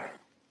for it.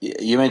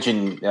 You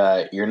mentioned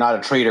you're not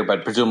a trader,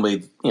 but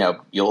presumably,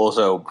 you'll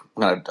also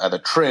either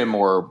trim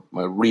or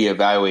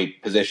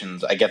reevaluate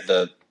positions. I get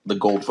the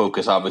gold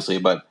focus, obviously,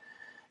 but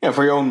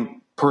for your own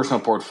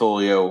personal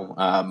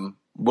portfolio,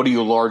 what are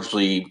you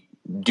largely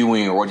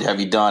doing, or what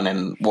have you done,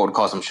 and what would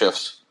cause some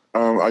shifts?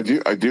 I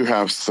do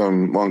have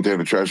some long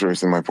dated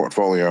treasuries in my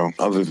portfolio.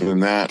 Other than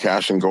that,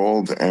 cash and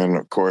gold, and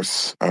of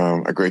course,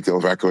 a great deal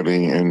of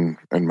equity in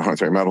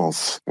monetary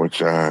metals, which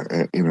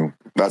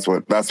that's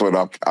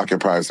what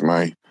occupies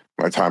my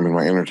time and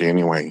my energy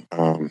anyway.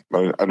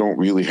 But I don't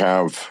really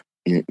have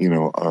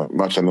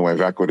much in the way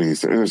of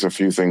equities. There's a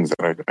few things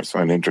that I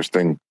find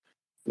interesting,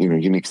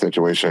 unique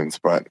situations,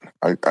 but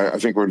I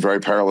think we're in very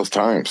perilous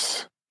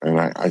times, and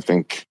I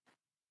think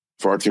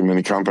far too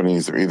many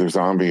companies are either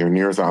zombie or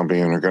near zombie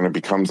and are going to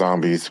become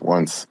zombies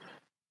once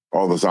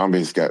all the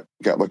zombies get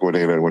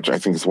liquidated, which I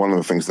think is one of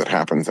the things that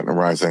happens in a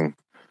rising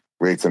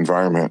rates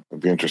environment.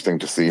 It'd be interesting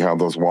to see how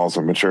those walls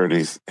of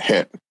maturities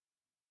hit.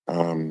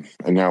 And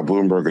now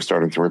Bloomberg is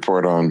starting to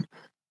report on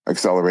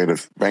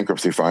accelerated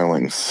bankruptcy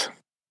filings.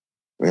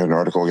 We had an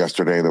article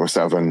yesterday. There were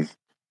 7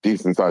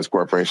 decent-sized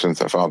corporations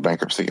that filed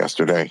bankruptcy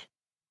yesterday.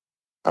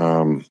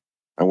 And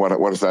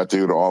what does that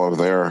do to all of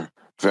their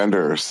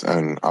vendors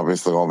and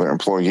obviously all their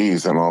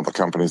employees and all the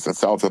companies that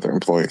sell to their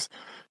employees?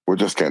 We're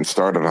just getting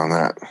started on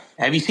that.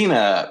 Have you seen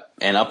an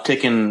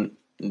uptick in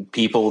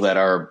people that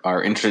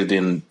are interested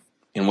in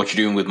what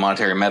you're doing with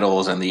monetary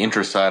metals and the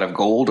interest side of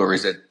gold, or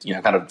is it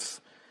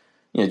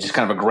just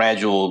kind of a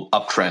gradual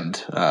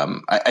uptrend?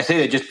 I say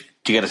that just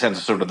to get a sense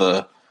of sort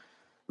of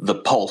the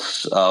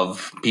pulse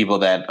of people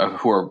that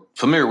who are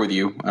familiar with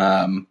you,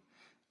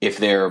 if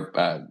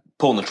they're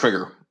pulling the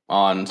trigger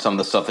on some of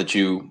the stuff that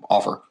you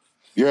offer.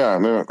 Yeah,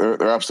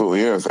 there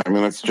absolutely is. I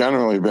mean, it's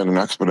generally been an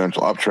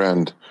exponential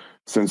uptrend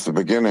since the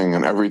beginning,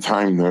 and every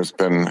time there's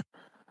been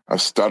a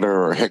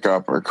stutter or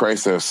hiccup or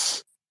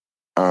crisis,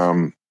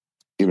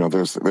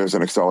 there's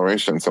an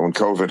acceleration. So when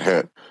COVID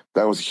hit,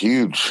 that was a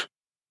huge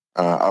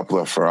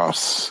uplift for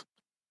us.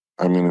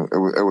 I mean,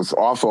 it was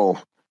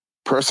awful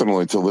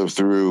personally to live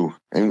through,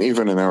 and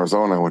even in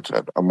Arizona, which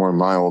had a more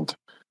mild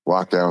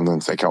lockdown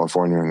than, say,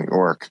 California or New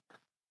York.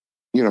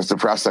 it's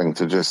depressing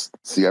to just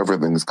see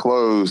everything's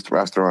closed,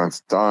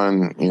 restaurants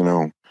done,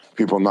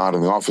 people not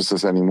in the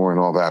offices anymore and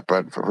all that.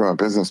 But from a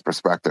business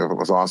perspective, it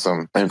was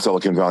awesome. And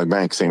Silicon Valley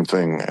Bank, same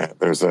thing.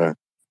 There's a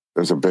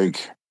big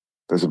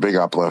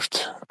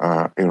uplift,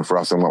 for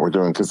us in what we're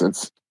doing, because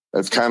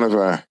it's kind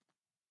of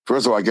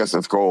first of all, I guess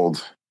it's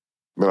gold,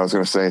 but I was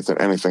going to say it's an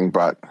anything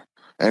but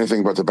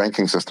the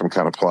banking system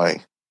kind of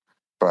play.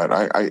 But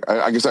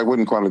I guess I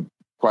wouldn't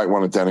quite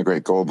want to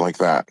denigrate gold like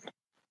that.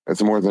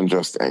 It's more than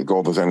just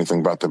gold is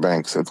anything but the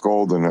banks. It's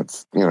gold, and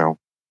it's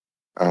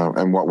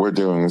and what we're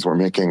doing is we're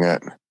making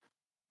it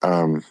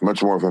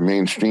much more of a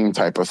mainstream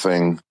type of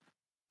thing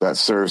that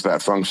serves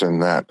that function.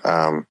 That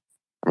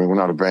we're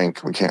not a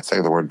bank. We can't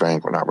say the word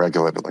bank. We're not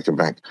regulated like a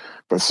bank,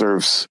 but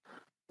serves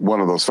one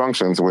of those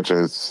functions, which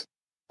is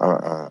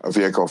a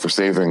vehicle for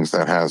savings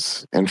that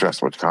has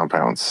interest, which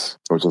compounds,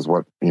 which is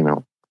what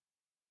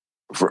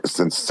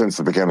since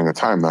the beginning of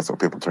time, that's what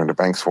people turn to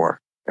banks for.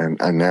 And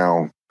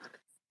now,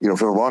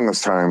 for the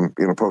longest time,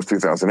 post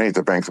 2008,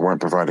 the banks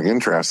weren't providing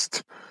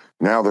interest.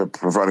 Now they're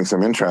providing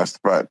some interest,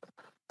 but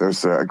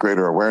there's a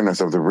greater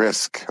awareness of the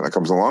risk that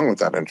comes along with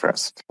that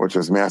interest, which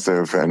is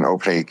massive and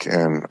opaque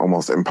and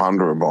almost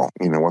imponderable.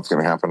 What's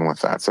going to happen with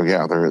that? So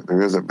yeah,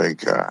 there is a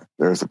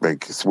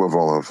big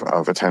swivel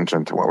of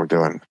attention to what we're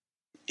doing.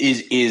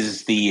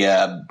 Is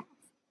the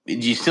do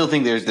you still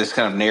think there's this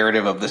kind of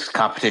narrative of this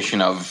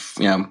competition of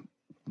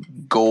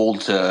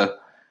gold to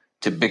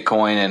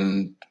Bitcoin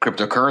and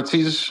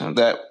cryptocurrencies?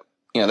 That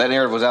that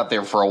narrative was out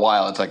there for a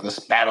while. It's like this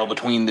battle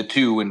between the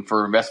two, and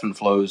for investment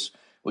flows,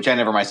 which I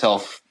never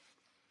myself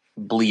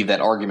believe that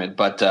argument.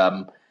 But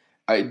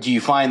do you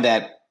find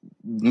that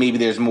maybe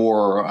there's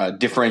more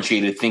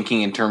differentiated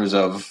thinking in terms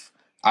of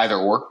either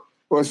or?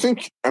 Well, I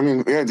think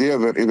the idea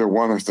that either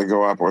one has to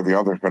go up or the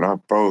other, but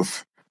not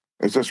both,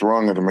 is just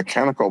wrong at a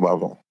mechanical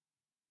level,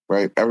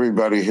 right?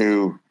 Everybody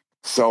who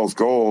sells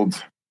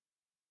gold,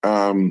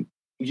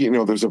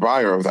 there's a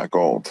buyer of that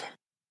gold.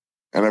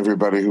 And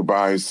everybody who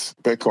buys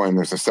Bitcoin,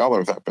 there's a seller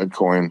of that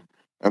Bitcoin.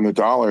 And the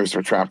dollars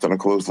are trapped in a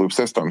closed loop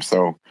system.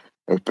 So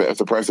if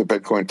the price of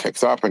Bitcoin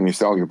ticks up and you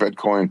sell your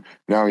Bitcoin,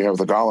 now you have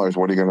the dollars.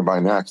 What are you going to buy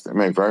next? It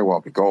may very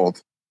well be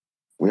gold.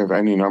 We have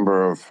any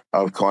number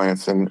of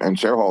clients and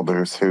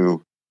shareholders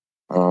who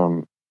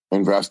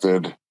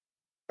invested,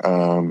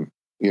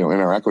 in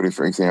our equity,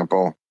 for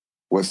example,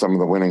 with some of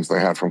the winnings they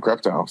had from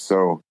crypto.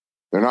 So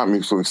they're not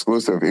mutually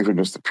exclusive, even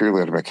just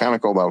purely at a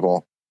mechanical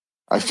level.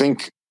 I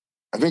think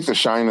the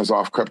shine is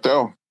off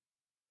crypto.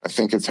 I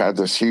think it's had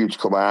this huge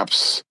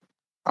collapse,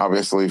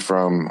 obviously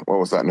from,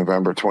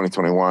 November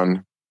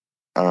 2021.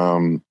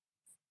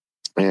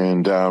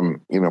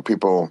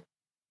 People,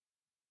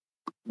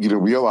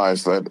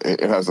 realize that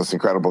it has this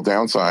incredible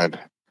downside.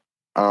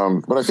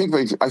 But I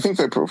think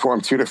they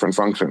perform two different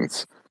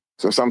functions.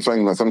 So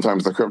something that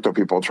sometimes the crypto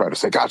people try to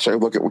say, gotcha,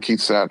 look at what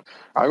Keith said.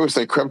 I would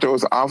say crypto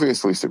is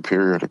obviously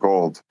superior to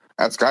gold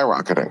at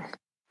skyrocketing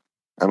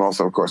and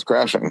also, of course,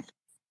 crashing,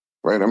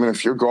 right?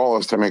 If your goal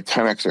is to make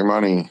 10x your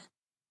money,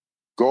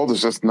 gold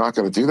is just not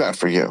going to do that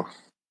for you.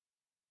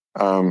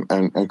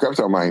 And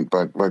crypto might,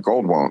 but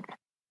gold won't.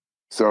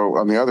 So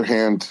on the other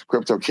hand,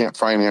 crypto can't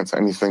finance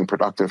anything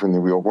productive in the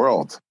real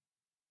world.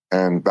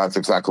 And that's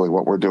exactly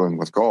what we're doing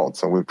with gold.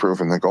 So we've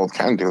proven that gold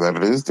can do that.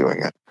 It is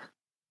doing it.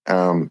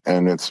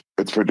 And it's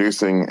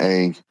producing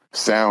a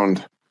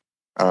sound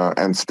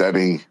and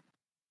steady,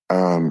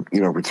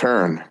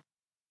 return.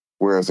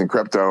 Whereas in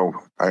crypto,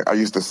 I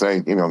used to say,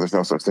 there's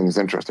no such thing as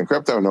interest in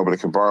crypto. Nobody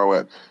can borrow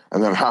it.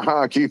 And then,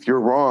 Keith, you're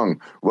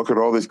wrong. Look at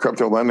all these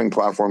crypto lending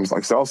platforms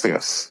like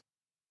Celsius.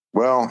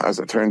 Well, as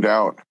it turned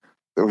out,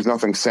 there was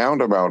nothing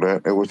sound about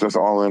it. It was just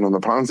all in on the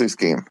Ponzi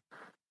scheme.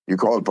 You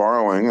call it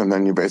borrowing, and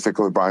then you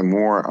basically buy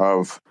more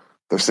of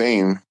the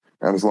same.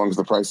 And as long as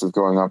the price is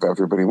going up,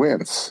 everybody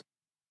wins.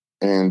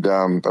 And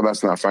but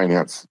that's not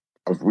finance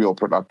of real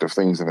productive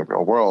things in the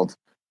real world.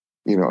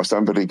 If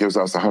somebody gives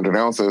us 100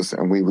 ounces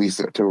and we lease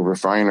it to a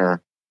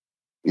refiner,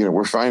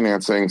 we're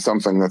financing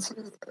something that's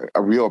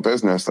a real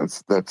business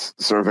that's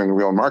serving a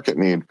real market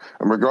need.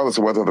 And regardless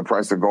of whether the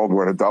price of gold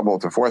were to double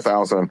to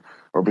 4,000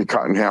 or be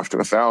cut in half to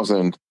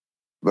 1,000,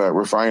 the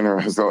refiner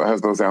has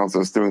those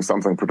ounces doing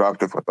something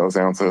productive with those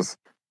ounces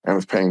and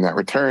is paying that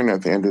return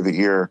at the end of the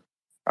year.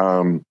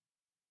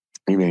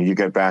 You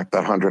get back that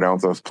 100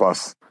 ounces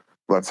plus,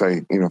 let's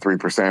say,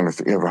 3%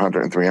 if you have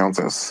 103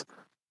 ounces.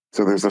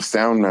 So there's a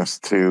soundness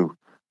to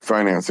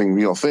financing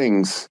real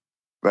things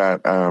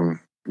that,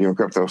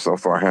 crypto so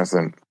far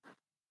hasn't,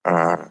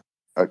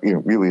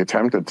 really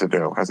attempted to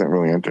do, hasn't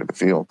really entered the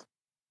field.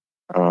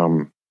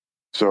 And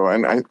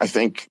I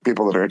think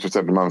people that are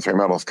interested in monetary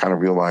metals kind of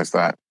realize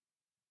that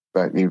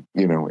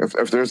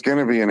if there's going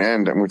to be an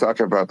end, and we're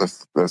talking about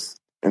this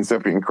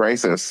incipient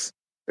crisis,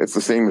 it's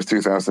the same as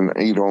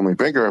 2008, only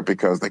bigger,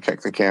 because they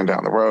kicked the can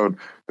down the road.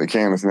 The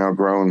can has now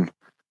grown,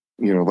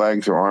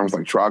 legs or arms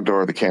like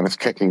Trogdor. The can is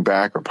kicking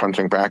back or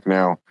punching back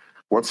now.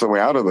 What's the way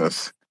out of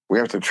this? We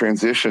have to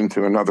transition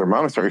to another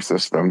monetary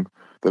system.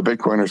 The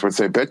Bitcoiners would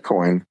say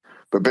Bitcoin,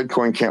 but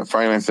Bitcoin can't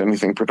finance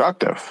anything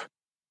productive.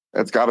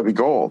 It's got to be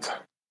gold.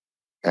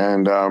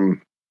 And,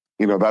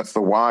 that's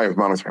the why of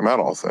monetary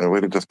metals. We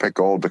didn't just pick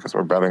gold because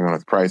we're betting on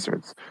its price or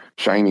its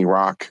shiny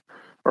rock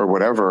or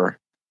whatever.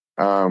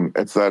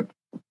 It's that,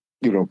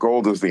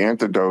 gold is the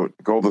antidote.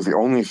 Gold is the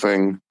only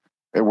thing.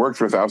 It worked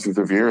for thousands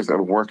of years.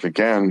 It'll work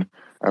again.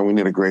 And we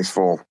need a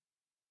graceful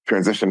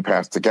transition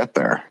path to get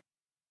there.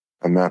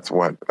 And that's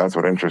what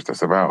interests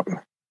us about.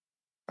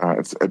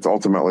 It's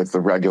ultimately the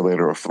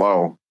regulator of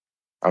flow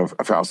of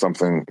how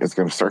something is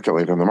going to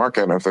circulate in the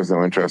market. And if there's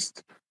no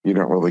interest, you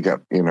don't really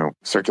get,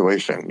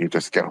 circulation. You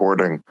just get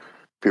hoarding.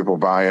 People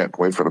buy it,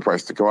 wait for the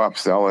price to go up,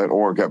 sell it,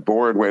 or get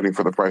bored waiting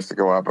for the price to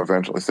go up,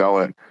 eventually sell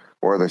it,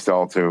 or they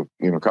sell to,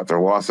 cut their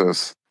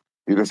losses.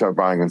 You just have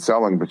buying and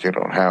selling, but you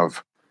don't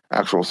have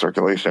actual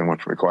circulation,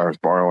 which requires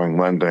borrowing,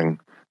 lending,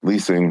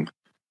 leasing,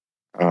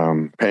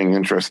 paying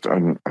interest,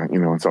 and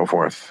so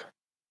forth.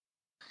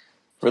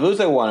 For those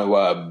that want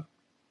to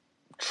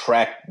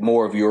track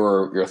more of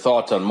your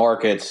thoughts on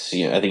markets,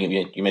 I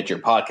think you mentioned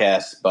your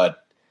podcast,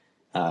 but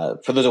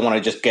for those that want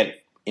to just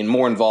get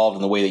more involved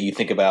in the way that you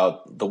think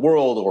about the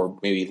world, or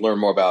maybe learn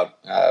more about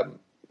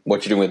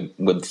what you're doing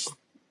with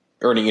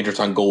earning interest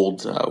on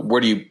gold,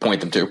 where do you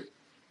point them to?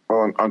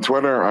 Well, on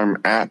Twitter, I'm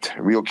at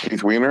Real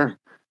Keith Weiner,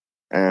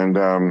 and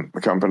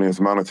the company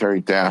is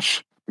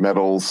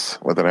monetary-metals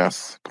with an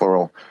S,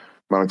 plural,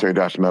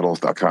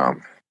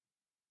 monetary-metals.com.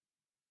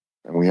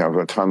 And we have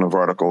a ton of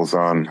articles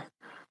on,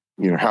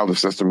 how the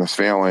system is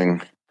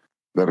failing,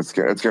 that it's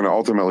going to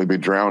ultimately be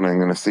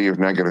drowning in a sea of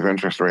negative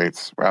interest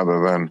rates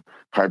rather than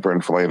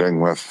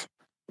hyperinflating with,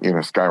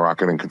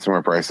 skyrocketing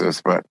consumer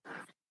prices. But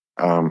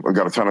we've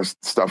got a ton of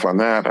stuff on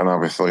that, and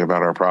obviously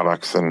about our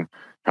products and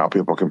how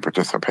people can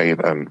participate,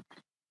 and,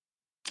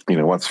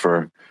 what's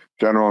for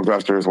general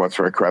investors, what's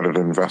for accredited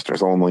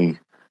investors only,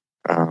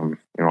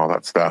 all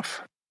that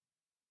stuff.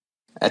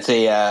 That's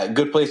a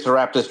good place to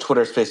wrap this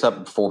Twitter space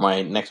up before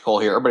my next call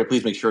here. Everybody,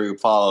 please make sure you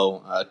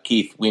follow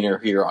Keith Weiner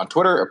here on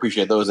Twitter. I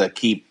appreciate those that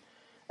keep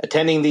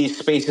attending these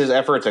spaces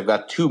efforts. I've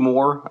got 2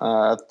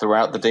 more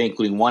throughout the day,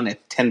 including one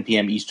at 10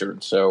 p.m.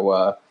 Eastern.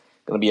 So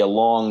going to be a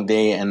long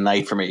day and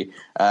night for me.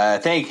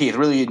 Thank you, Keith.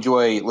 Really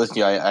enjoy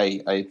listening.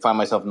 I find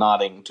myself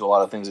nodding to a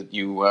lot of things that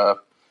you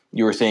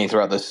were saying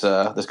throughout this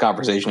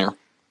conversation here.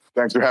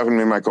 Thanks for having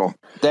me, Michael.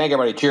 Thank you,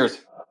 everybody.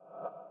 Cheers.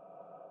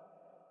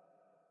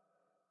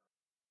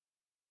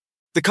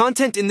 The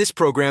content in this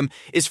program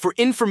is for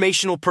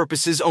informational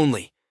purposes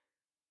only.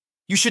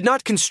 You should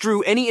not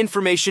construe any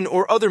information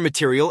or other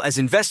material as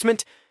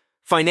investment,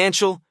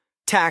 financial,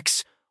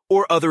 tax,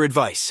 or other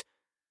advice.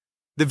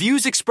 The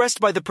views expressed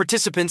by the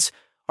participants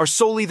are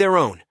solely their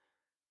own.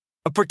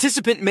 A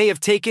participant may have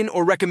taken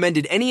or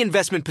recommended any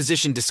investment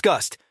position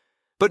discussed,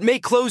 but may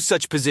close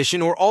such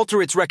position or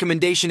alter its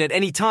recommendation at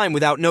any time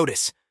without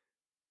notice.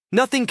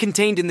 Nothing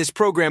contained in this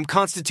program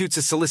constitutes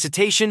a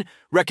solicitation,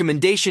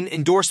 recommendation,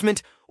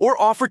 endorsement, or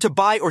offer to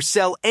buy or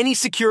sell any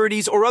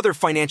securities or other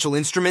financial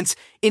instruments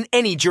in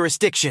any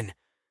jurisdiction.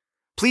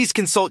 Please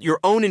consult your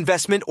own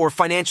investment or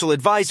financial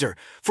advisor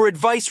for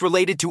advice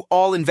related to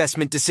all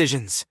investment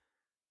decisions.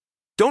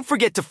 Don't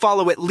forget to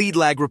follow at Lead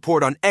Lag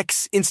Report on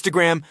X,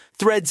 Instagram,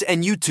 Threads,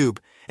 and YouTube,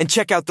 and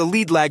check out the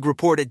Lead Lag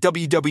Report at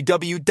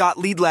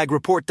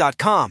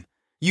www.leadlagreport.com.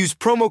 Use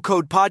promo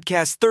code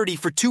podcast30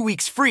 for 2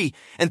 weeks free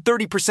and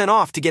 30%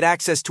 off to get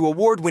access to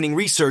award-winning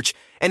research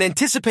and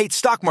anticipate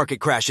stock market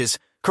crashes,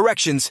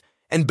 corrections,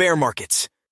 and bear markets.